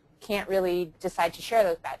law, can't really decide to share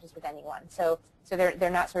those badges with anyone. So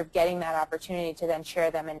they're not sort of getting that opportunity to then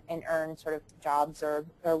share them and earn sort of jobs or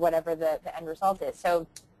whatever the end result is. So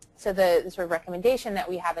the sort of recommendation that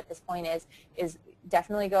we have at this point is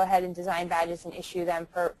definitely go ahead and design badges and issue them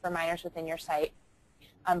for minors within your site,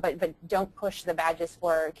 but don't push the badges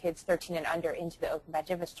for kids 13 and under into the Open Badge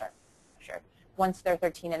infrastructure. Once they're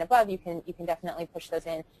 13 and above, you can definitely push those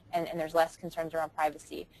in, and there's less concerns around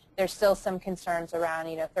privacy. There's still some concerns around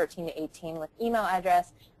 13 to 18 with email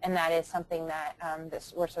address, and that is something that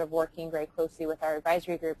we're sort of working very closely with our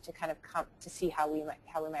advisory group to kind of come to see how we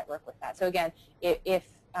might work with that. So again, if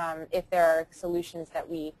there are solutions that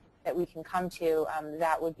we can come to,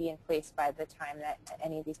 that would be in place by the time that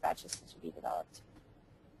any of these badge systems would be developed.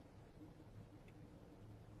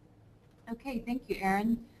 Okay, thank you,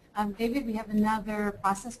 Erin. David, we have another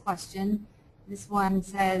process question. This one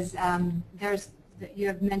says, you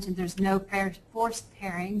have mentioned there's no forced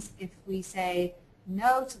pairings. If we say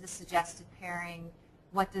no to the suggested pairing,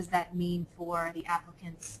 what does that mean for the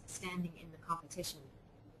applicants standing in the competition?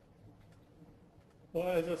 Well,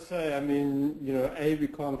 as I say, I mean, A, we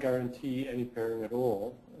can't guarantee any pairing at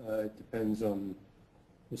all. It depends on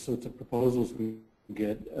the sorts of proposals we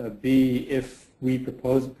get. B, if we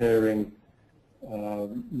propose a pairing,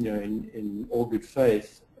 in all good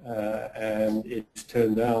faith, and it's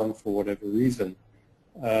turned down for whatever reason.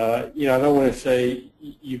 I don't want to say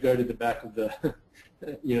you go to the back of the,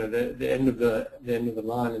 the end of the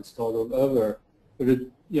line and start all over, but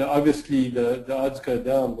obviously the odds go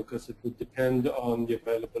down because it would depend on the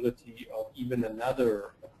availability of even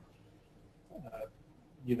another,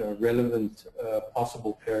 relevant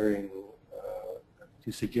possible pairing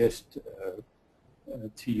to suggest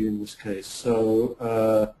to you in this case. So,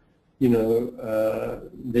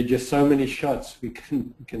 there are just so many shots we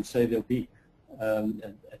can say there'll be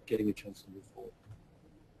at getting a chance to move forward.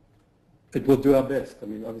 But we'll do our best. I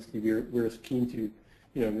mean, obviously, we're as keen to,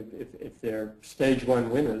 if they're stage 1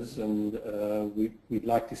 winners, and we'd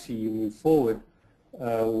like to see you move forward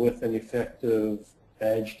with an effective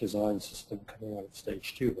badge design system coming out of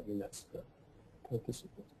stage 2. I mean, that's the purpose of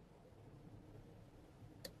it.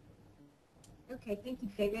 Okay, thank you,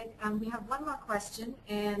 David. We have one more question,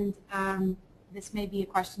 and this may be a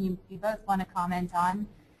question you both want to comment on.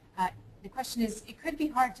 The question is, it could be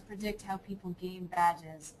hard to predict how people game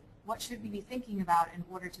badges. What should we be thinking about in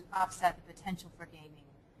order to offset the potential for gaming?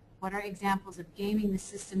 What are examples of gaming the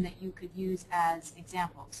system that you could use as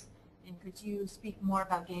examples? And could you speak more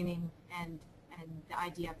about gaming and the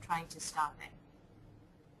idea of trying to stop it?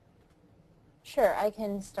 Sure, I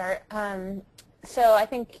can start. So I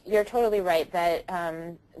think you're totally right that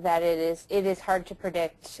that it is hard to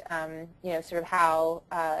predict, sort of how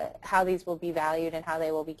these will be valued and how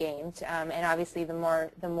they will be gamed. And obviously, the more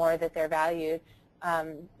that they're valued,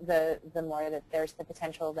 the more that there's the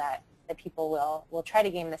potential that people will try to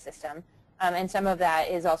game the system. And some of that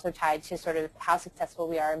is also tied to sort of how successful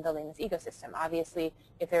we are in building this ecosystem. Obviously,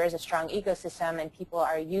 if there is a strong ecosystem and people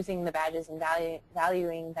are using the badges and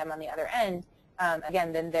valuing them on the other end,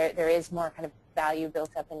 again, then there is more kind of value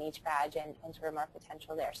built up in each badge and sort of more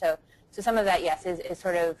potential there. So some of that, yes, is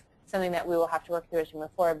sort of something that we will have to work through as we move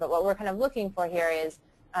forward. But what we're kind of looking for here is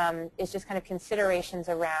just kind of considerations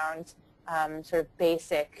around sort of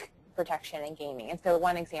basic protection and gaming. And so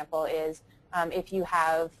one example is if you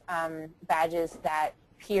have badges that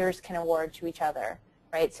peers can award to each other,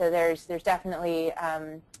 right? So there's definitely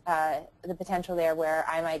the potential there where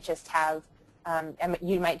I might just have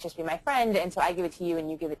you might just be my friend, and so I give it to you and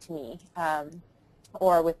you give it to me.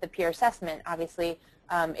 Or with the peer assessment, obviously,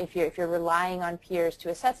 if you're relying on peers to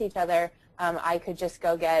assess each other, I could just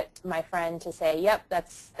go get my friend to say, yep, that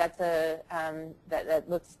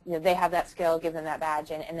looks, they have that skill, give them that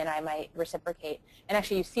badge, and then I might reciprocate. And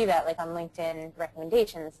actually, you see that like on LinkedIn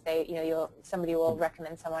recommendations. Somebody will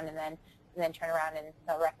recommend someone and then turn around and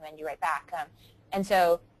they'll recommend you right back. And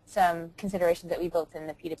so some considerations that we built in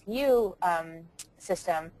the P2PU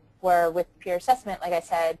system were with peer assessment, like I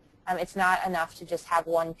said, it's not enough to just have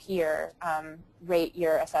one peer rate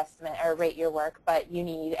your assessment or rate your work, but you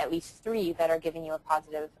need at least 3 that are giving you a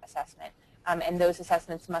positive assessment. And those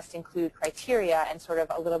assessments must include criteria and sort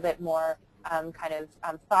of a little bit more kind of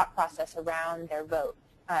thought process around their vote.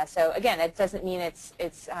 So again, it doesn't mean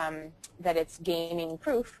that it's gaming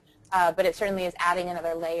proof, but it certainly is adding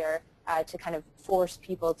another layer to kind of force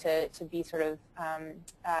people to be sort of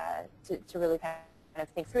to really kind of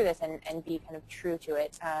think through this and be kind of true to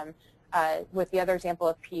it. With the other example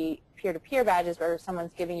of peer-to-peer badges where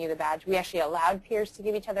someone's giving you the badge, we actually allowed peers to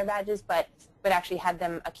give each other badges, but actually had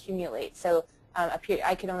them accumulate. So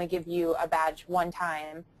I could only give you a badge one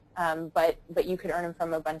time, but you could earn them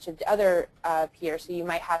from a bunch of other peers. So you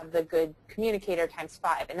might have the good communicator times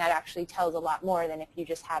 5, and that actually tells a lot more than if you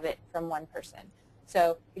just have it from one person.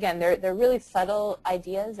 So again, they're really subtle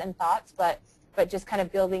ideas and thoughts, but just kind of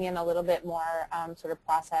building in a little bit more sort of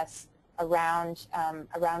process around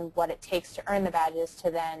what it takes to earn the badges to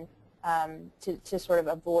then to sort of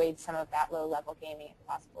avoid some of that low-level gaming if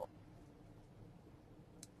possible.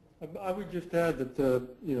 I would just add that the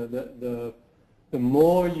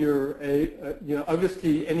more you're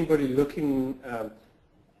obviously anybody looking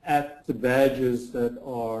at the badges that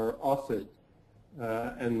are offered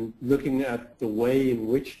and looking at the way in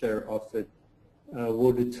which they're offered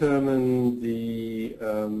will determine the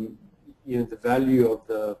the value of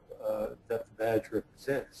that the badge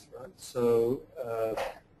represents, right? So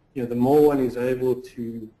the more one is able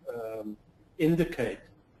to indicate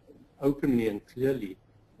openly and clearly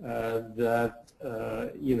that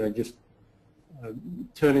just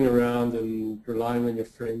turning around and relying on your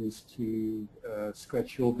friends to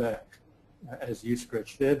scratch your back as you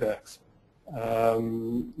scratch their backs,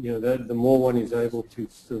 the more one is able to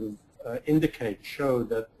sort of indicate, show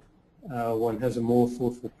that one has a more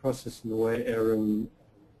thoughtful process in the way Erin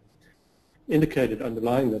indicated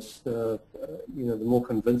underlying this, the more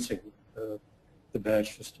convincing the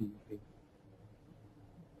badge system will be.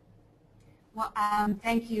 Well,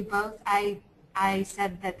 thank you both. I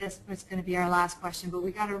said that this was going to be our last question, but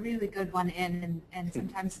we got a really good one in, and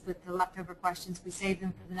sometimes with the leftover questions, we save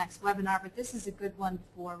them for the next webinar, but this is a good one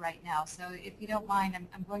for right now. So if you don't mind,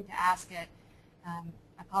 I'm going to ask it. I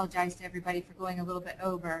apologize to everybody for going a little bit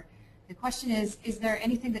over. The question is there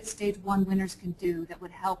anything that Stage 1 winners can do that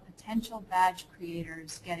would help potential badge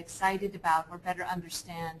creators get excited about or better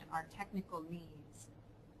understand our technical needs?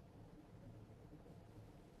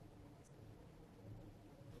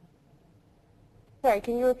 Sorry,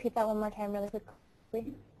 can you repeat that one more time really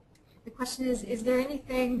quickly? The question is there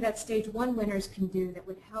anything that Stage 1 winners can do that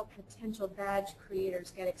would help potential badge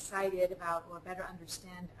creators get excited about or better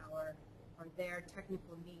understand our or their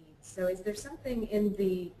technical needs? So is there something in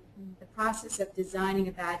the process of designing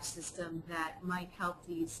a badge system that might help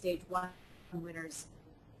these Stage 1 winners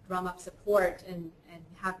drum up support and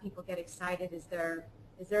have people get excited? Is there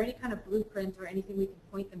any kind of blueprint or anything we can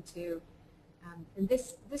point them to? And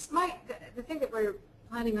this might, the thing that we're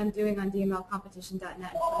planning on doing on dmlcompetition.net and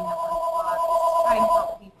putting up on the blog is to try and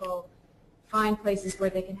help people find places where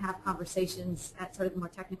they can have conversations at sort of a more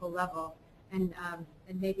technical level. And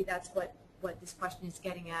maybe that's what this question is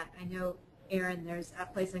getting at. I know, Erin, there's a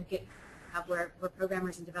place on GitHub where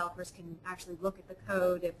programmers and developers can actually look at the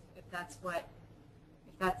code if that's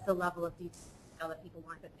the level of detail that people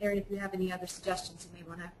want. But Erin, if you have any other suggestions, you may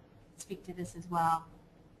want to speak to this as well.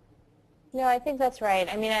 No, I think that's right.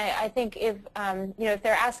 I mean, I think if if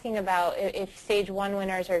they're asking about if Stage 1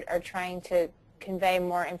 winners are trying to convey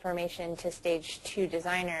more information to Stage 2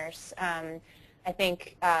 designers, I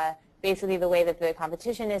think basically the way that the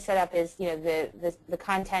competition is set up is the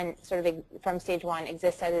content sort of from Stage 1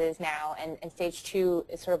 exists as it is now, and Stage 2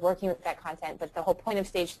 is sort of working with that content. But the whole point of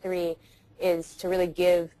Stage 3 is to really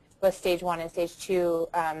give both Stage 1 and Stage 2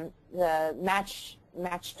 the matched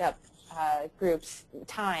up groups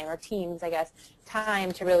time, or teams, I guess,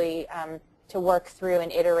 time to really to work through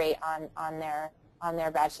and iterate on their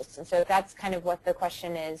badge system. So if that's kind of what the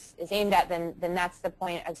question is aimed at, then that's the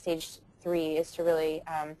point of Stage 3, is to really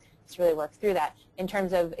work through that. In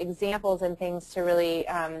terms of examples and things to really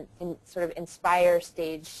sort of inspire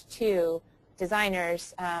Stage 2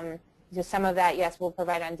 designers, just some of that, yes, we'll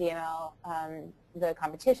provide on DML, the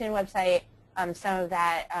competition website. Some of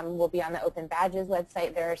that will be on the Open Badges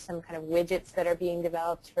website. There are some kind of widgets that are being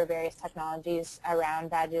developed for various technologies around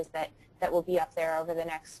badges that will be up there over the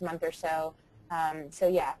next month or so. So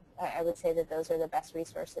yeah, I would say that those are the best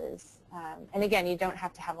resources. And again, you don't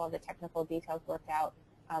have to have all the technical details worked out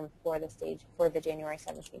for the January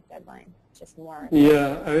 17th deadline. Just more.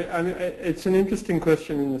 Yeah, I mean, it's an interesting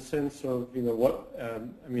question in the sense of what I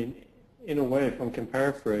mean. In a way, if one can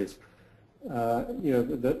paraphrase,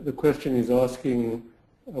 the question is asking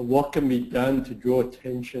what can be done to draw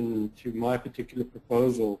attention to my particular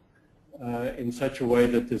proposal in such a way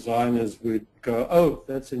that designers would go, oh,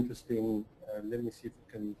 that's interesting, let me see if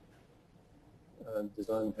I can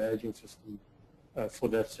design a badging system for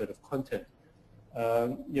that set of content.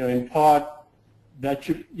 In part, that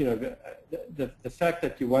should, the fact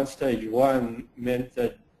that you won Stage 1 meant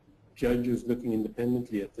that judges looking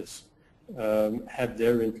independently at this had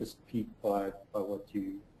their interest piqued by what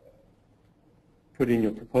you put in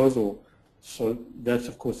your proposal. So that's,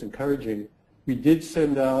 of course, encouraging. We did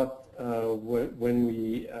send out, when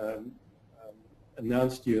we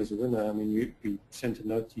announced you as a winner, I mean, we sent a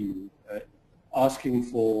note to you asking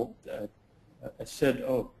for a set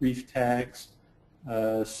of brief tags.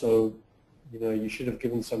 So, you should have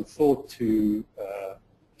given some thought to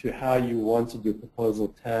how you wanted your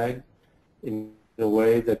proposal tagged in a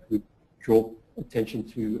way that would draw attention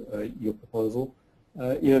to your proposal.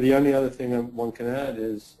 The only other thing one can add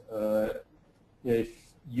is if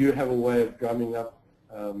you have a way of drumming up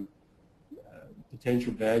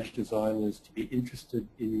potential badge designers to be interested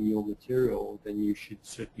in your material, then you should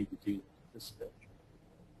certainly be doing it at this stage.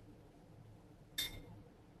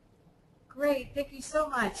 Great. Thank you so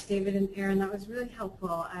much, David and Erin. That was really helpful.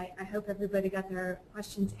 I hope everybody got their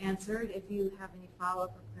questions answered. If you have any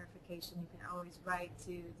follow-up or clarification, you can always write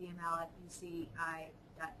to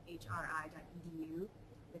dml@uci.hri.edu,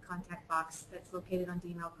 the contact box that's located on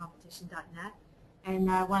dmlcompetition.net.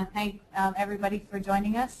 And I want to thank everybody for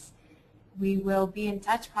joining us. We will be in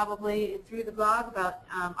touch probably through the blog about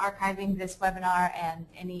archiving this webinar and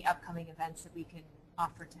any upcoming events that we can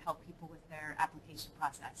offer to help people with their application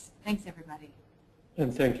process. Thanks, everybody.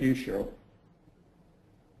 And thank you, Cheryl.